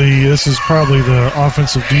 This is probably the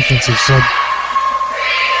offensive defensive sub.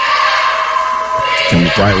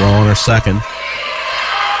 Comes Brightwell on her second.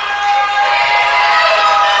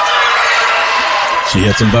 She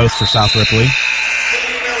hits them both for South Ripley.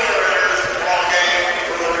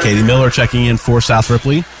 Katie Miller checking in for South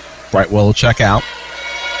Ripley. Brightwell will check out.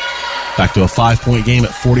 Back to a 5-point game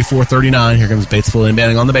at 44-39. Here comes Batesville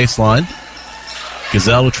inbounding on the baseline.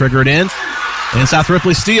 Gazelle will trigger it in. And South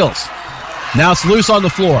Ripley steals. Now it's loose on the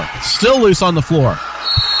floor. Still loose on the floor.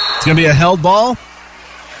 It's going to be a held ball.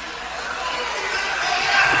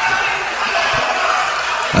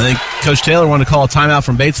 I think Coach Taylor wanted to call a timeout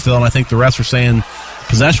from Batesville, and I think the refs are saying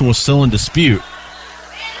possession was still in dispute.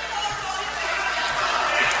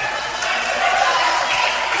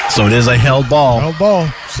 So it is a held ball. Held ball.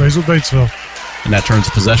 Stays with Batesville. And that turns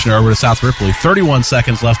the possession over to South Ripley. 31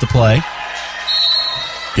 seconds left to play.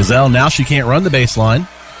 Gazelle, now she can't run the baseline.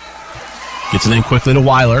 Gets it in quickly to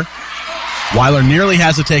Weiler. Weiler nearly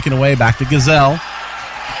has it taken away. Back to Gazelle.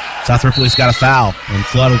 South Ripley's got a foul, and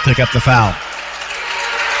Flood will pick up the foul.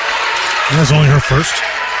 That's only her first.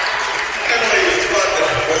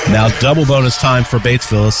 Now double bonus time for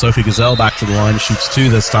Batesville as Sophie Gazelle back to the line. Shoots 2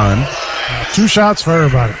 this time. 2 shots for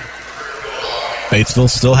everybody. Batesville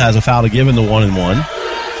still has a foul to give in the 1-and-1.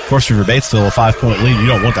 Of course, if you're Batesville, a 5-point lead, you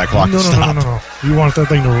don't want that clock to stop. No. You want that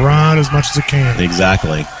thing to run as much as it can.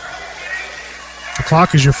 Exactly. The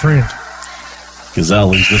clock is your friend. Gazelle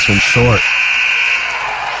leaves this one short.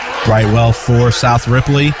 Brightwell for South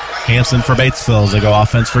Ripley. Hansen for Batesville as they go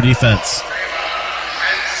offense for defense.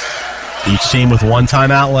 Each team with 1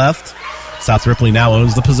 timeout left. South Ripley now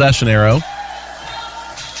owns the possession arrow.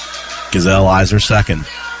 Gazelle eyes her second.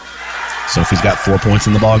 Sophie's got 4 points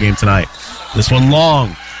in the ballgame tonight. This one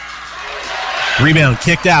long. Rebound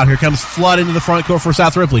kicked out. Here comes Flood into the front court for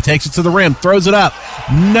South Ripley. Takes it to the rim. Throws it up.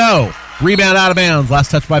 No. Rebound out of bounds.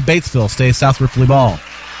 Last touch by Batesville. Stays South Ripley ball.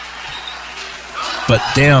 But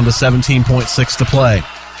down to 17.6 to play.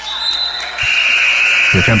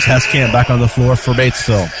 Here comes Heskamp back on the floor for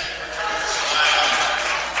Batesville.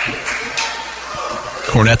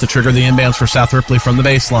 Cornett to trigger the inbounds for South Ripley from the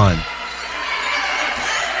baseline.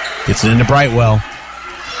 Gets it into Brightwell.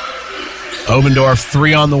 Obendorf,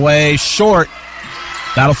 3 on the way, short.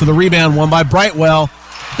 Battle for the rebound, won by Brightwell.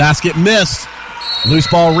 Basket missed. Loose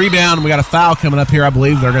ball rebound. We got a foul coming up here, I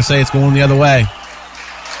believe. They're going to say it's going the other way.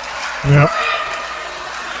 Yep.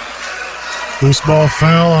 Loose ball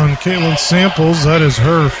foul on Caitlin Samples. That is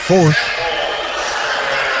her 4th.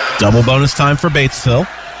 Double bonus time for Batesville.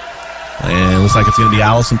 And it looks like it's going to be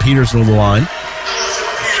Allison Peters on the line.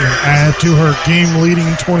 She'll add to her game-leading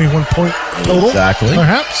 21-point total. Exactly.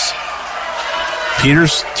 Perhaps.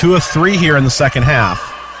 Peters, 2 of 3 here in the second half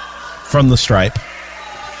from the stripe.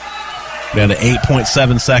 Down to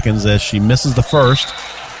 8.7 seconds as she misses the first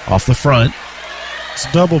off the front. It's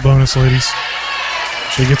a double bonus, ladies.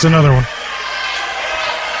 She gets another one.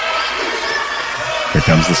 Here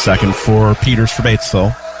comes the second for Peters for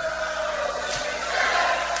Batesville.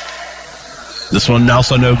 This one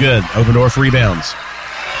also no good. Obendorf rebounds.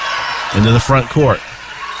 Into the front court.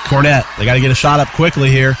 Cornett, they got to get a shot up quickly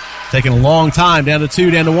here. Taking a long time. Down to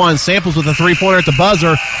 2, down to 1. Samples with a 3-pointer at the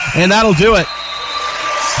buzzer, and that'll do it.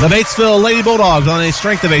 The Batesville Lady Bulldogs on a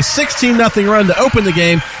strength of a 16-0 run to open the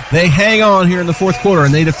game. They hang on here in the fourth quarter,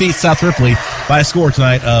 and they defeat South Ripley by a score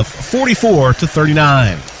tonight of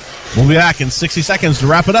 44-39. We'll be back in 60 seconds to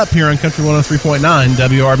wrap it up here on Country 103.9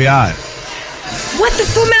 WRBI. What the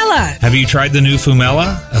Fumella? Have you tried the new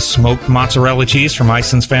Fumella, a smoked mozzarella cheese from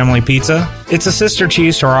Ison's Family Pizza? It's a sister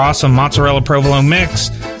cheese to our awesome mozzarella provolone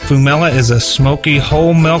mix. Fumella is a smoky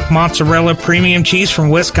whole milk mozzarella premium cheese from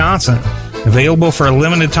Wisconsin. Available for a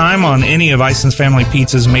limited time on any of Ison's Family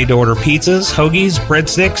Pizza's made-to-order pizzas, hoagies,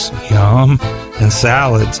 breadsticks, yum, and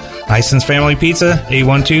salads. Ison's Family Pizza,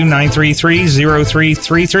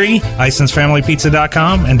 812-933-0333,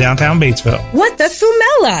 IsonsFamilyPizza.com, and downtown Batesville. What the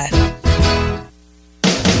Fumella?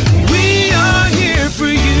 We are here for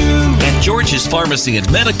you. At George's Pharmacy and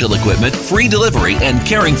Medical Equipment, free delivery and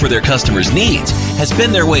caring for their customers' needs has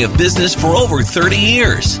been their way of business for over 30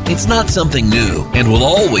 years. It's not something new and will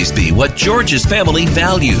always be what George's family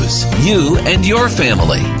values. You and your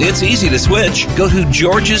family. It's easy to switch. Go to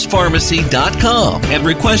georgespharmacy.com and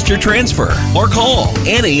request your transfer or call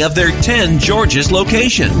any of their 10 George's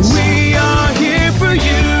locations. We are here for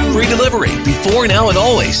you. Free delivery before, now, and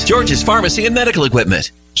always. George's Pharmacy and Medical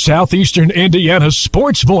Equipment. Southeastern Indiana's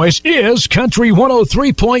sports voice is Country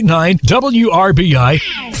 103.9 WRBI.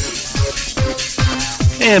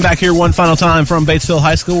 And back here one final time from Batesville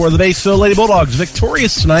High School, where the Batesville Lady Bulldogs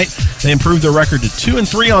victorious tonight. They improved their record to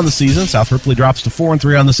 2-3 on the season. South Ripley drops to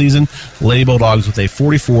 4-3 on the season. Lady Bulldogs with a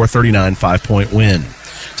 44-39 5-point win.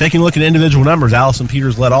 Taking a look at individual numbers, Allison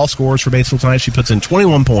Peters led all scorers for Batesville tonight. She puts in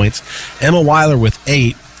 21 points. Emma Weiler with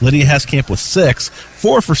 8. Lydia Heskamp with 6.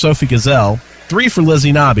 4 for Sophie Gazelle. 3 for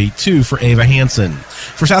Lizzie Nobby, 2 for Ava Hansen.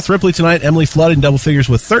 For South Ripley tonight, Emily Flood in double figures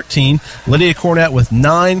with 13. Lydia Cornett with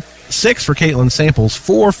 9. 6 for Caitlin Samples,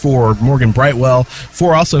 4 for Morgan Brightwell,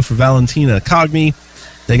 4 also for Valentina Cogme.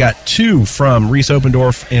 They got 2 from Reese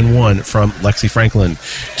Opendorf and 1 from Lexi Franklin.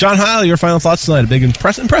 John Hiley, your final thoughts tonight. A big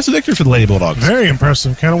impressive victory for the Lady Bulldogs. Very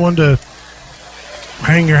impressive. Kind of wanted to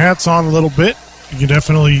hang your hats on a little bit. You can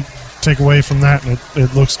definitely take away from that, and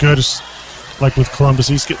it looks good. It's like with Columbus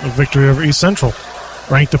East getting a victory over East Central.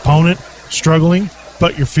 Ranked opponent, struggling,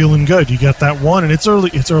 but you're feeling good. You got that one, and it's early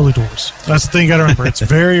doors. That's the thing you got to remember. It's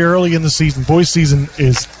very early in the season. Boys season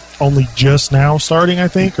is only just now starting, I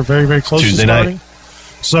think, or very, very close Tuesday to starting. Night.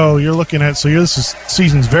 So you're looking at,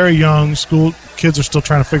 season's very young. School kids are still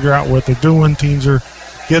trying to figure out what they're doing. Teams are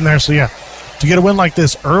getting there. So, yeah, to get a win like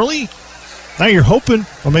this early, now you're hoping,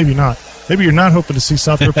 or maybe not. Maybe you're not hoping to see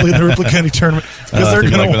South Ripley in the Ripley County tournament because they're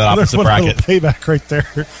going to want a little payback right there.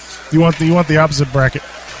 You want the opposite bracket.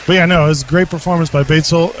 But, yeah, no, it was a great performance by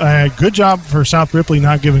Batesville. Good job for South Ripley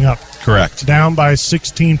not giving up. Correct. Down by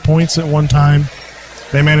 16 points at one time.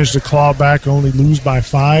 They managed to claw back, only lose by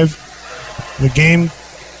 5. The game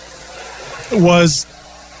was,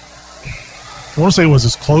 I want to say it was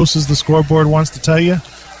as close as the scoreboard wants to tell you.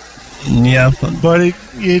 Yeah. But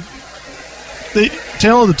the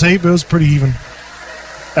tail of the tape, it was pretty even,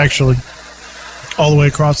 actually. All the way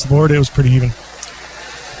across the board, it was pretty even.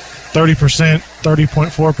 30%,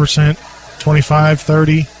 30.4%,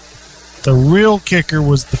 25-30. The real kicker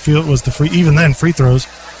was free throws.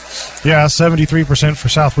 Yeah, 73% for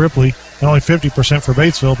South Ripley and only 50% for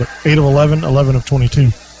Batesville, but 8 of 11, 11 of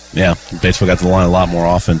 22. Yeah, Batesville got to the line a lot more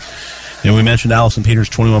often. And we mentioned Allison Peters,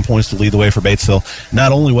 21 points to lead the way for Batesville.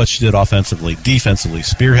 Not only what she did offensively, defensively,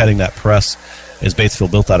 spearheading that press as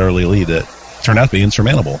Batesville built that early lead that turned out to be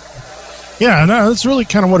insurmountable. Yeah, no, that's really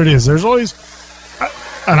kind of what it is. There's always,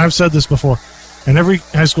 and I've said this before, in every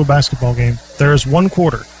high school basketball game, there is one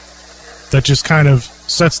quarter that just kind of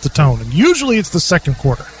sets the tone. And usually it's the second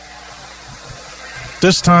quarter.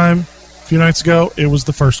 This time, a few nights ago, it was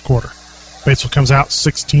the first quarter. Batesville comes out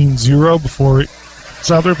 16-0 before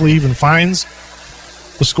South Ripley even finds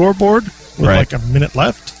the scoreboard with like a minute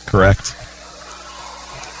left. Correct.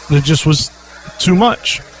 It just was too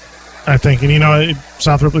much, I think. And,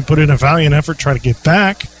 South Ripley put in a valiant effort to try to get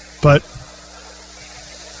back, but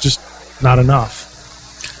just not enough.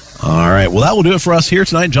 All right. Well, that will do it for us here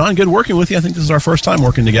tonight. John, good working with you. I think this is our first time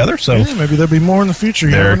working together. So yeah, maybe there'll be more in the future.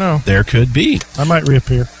 You never know. There could be. I might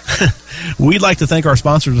reappear. We'd like to thank our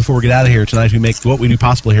sponsors before we get out of here tonight who make what we do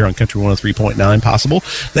possible here on Country 103.9 possible.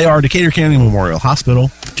 They are Decatur County Memorial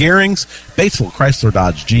Hospital, Gehrings, Batesville Chrysler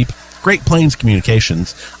Dodge Jeep, Great Plains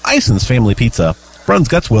Communications, Ison's Family Pizza, Bruns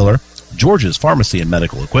Gutzwiller, George's Pharmacy and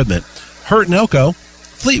Medical Equipment, Hurt and Elko,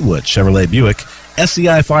 Fleetwood Chevrolet Buick,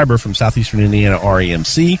 SCI Fiber from Southeastern Indiana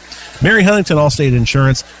REMC, Mary Huntington Allstate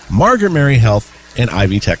Insurance, Margaret Mary Health, and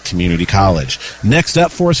Ivy Tech Community College. Next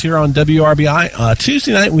up for us here on WRBI,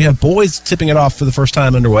 Tuesday night, we have boys tipping it off for the first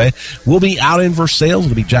time underway. We'll be out in Versailles.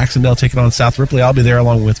 It'll be Jacksonville taking on South Ripley. I'll be there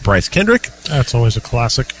along with Bryce Kendrick. That's always a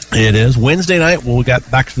classic. It is. Wednesday night, we'll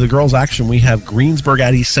get back to the girls' action. We have Greensburg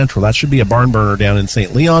at East Central. That should be a barn burner down in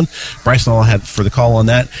St. Leon. Bryce and I'll have for the call on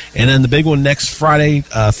that. And then the big one next Friday,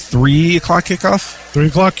 3 o'clock kickoff. 3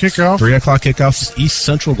 o'clock kickoff. 3 o'clock kickoff. East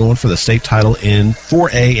Central going for the state title in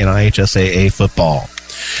 4A and IHSAA football.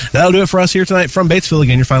 That'll do it for us here tonight from Batesville.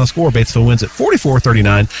 Again, your final score, Batesville wins at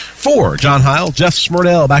 44-39. For John Heil, Jeff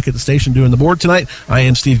Smurdell back at the station doing the board tonight, I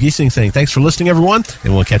am Steve Giesing saying thanks for listening, everyone,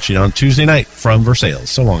 and we'll catch you on Tuesday night from Versailles.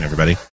 So long, everybody.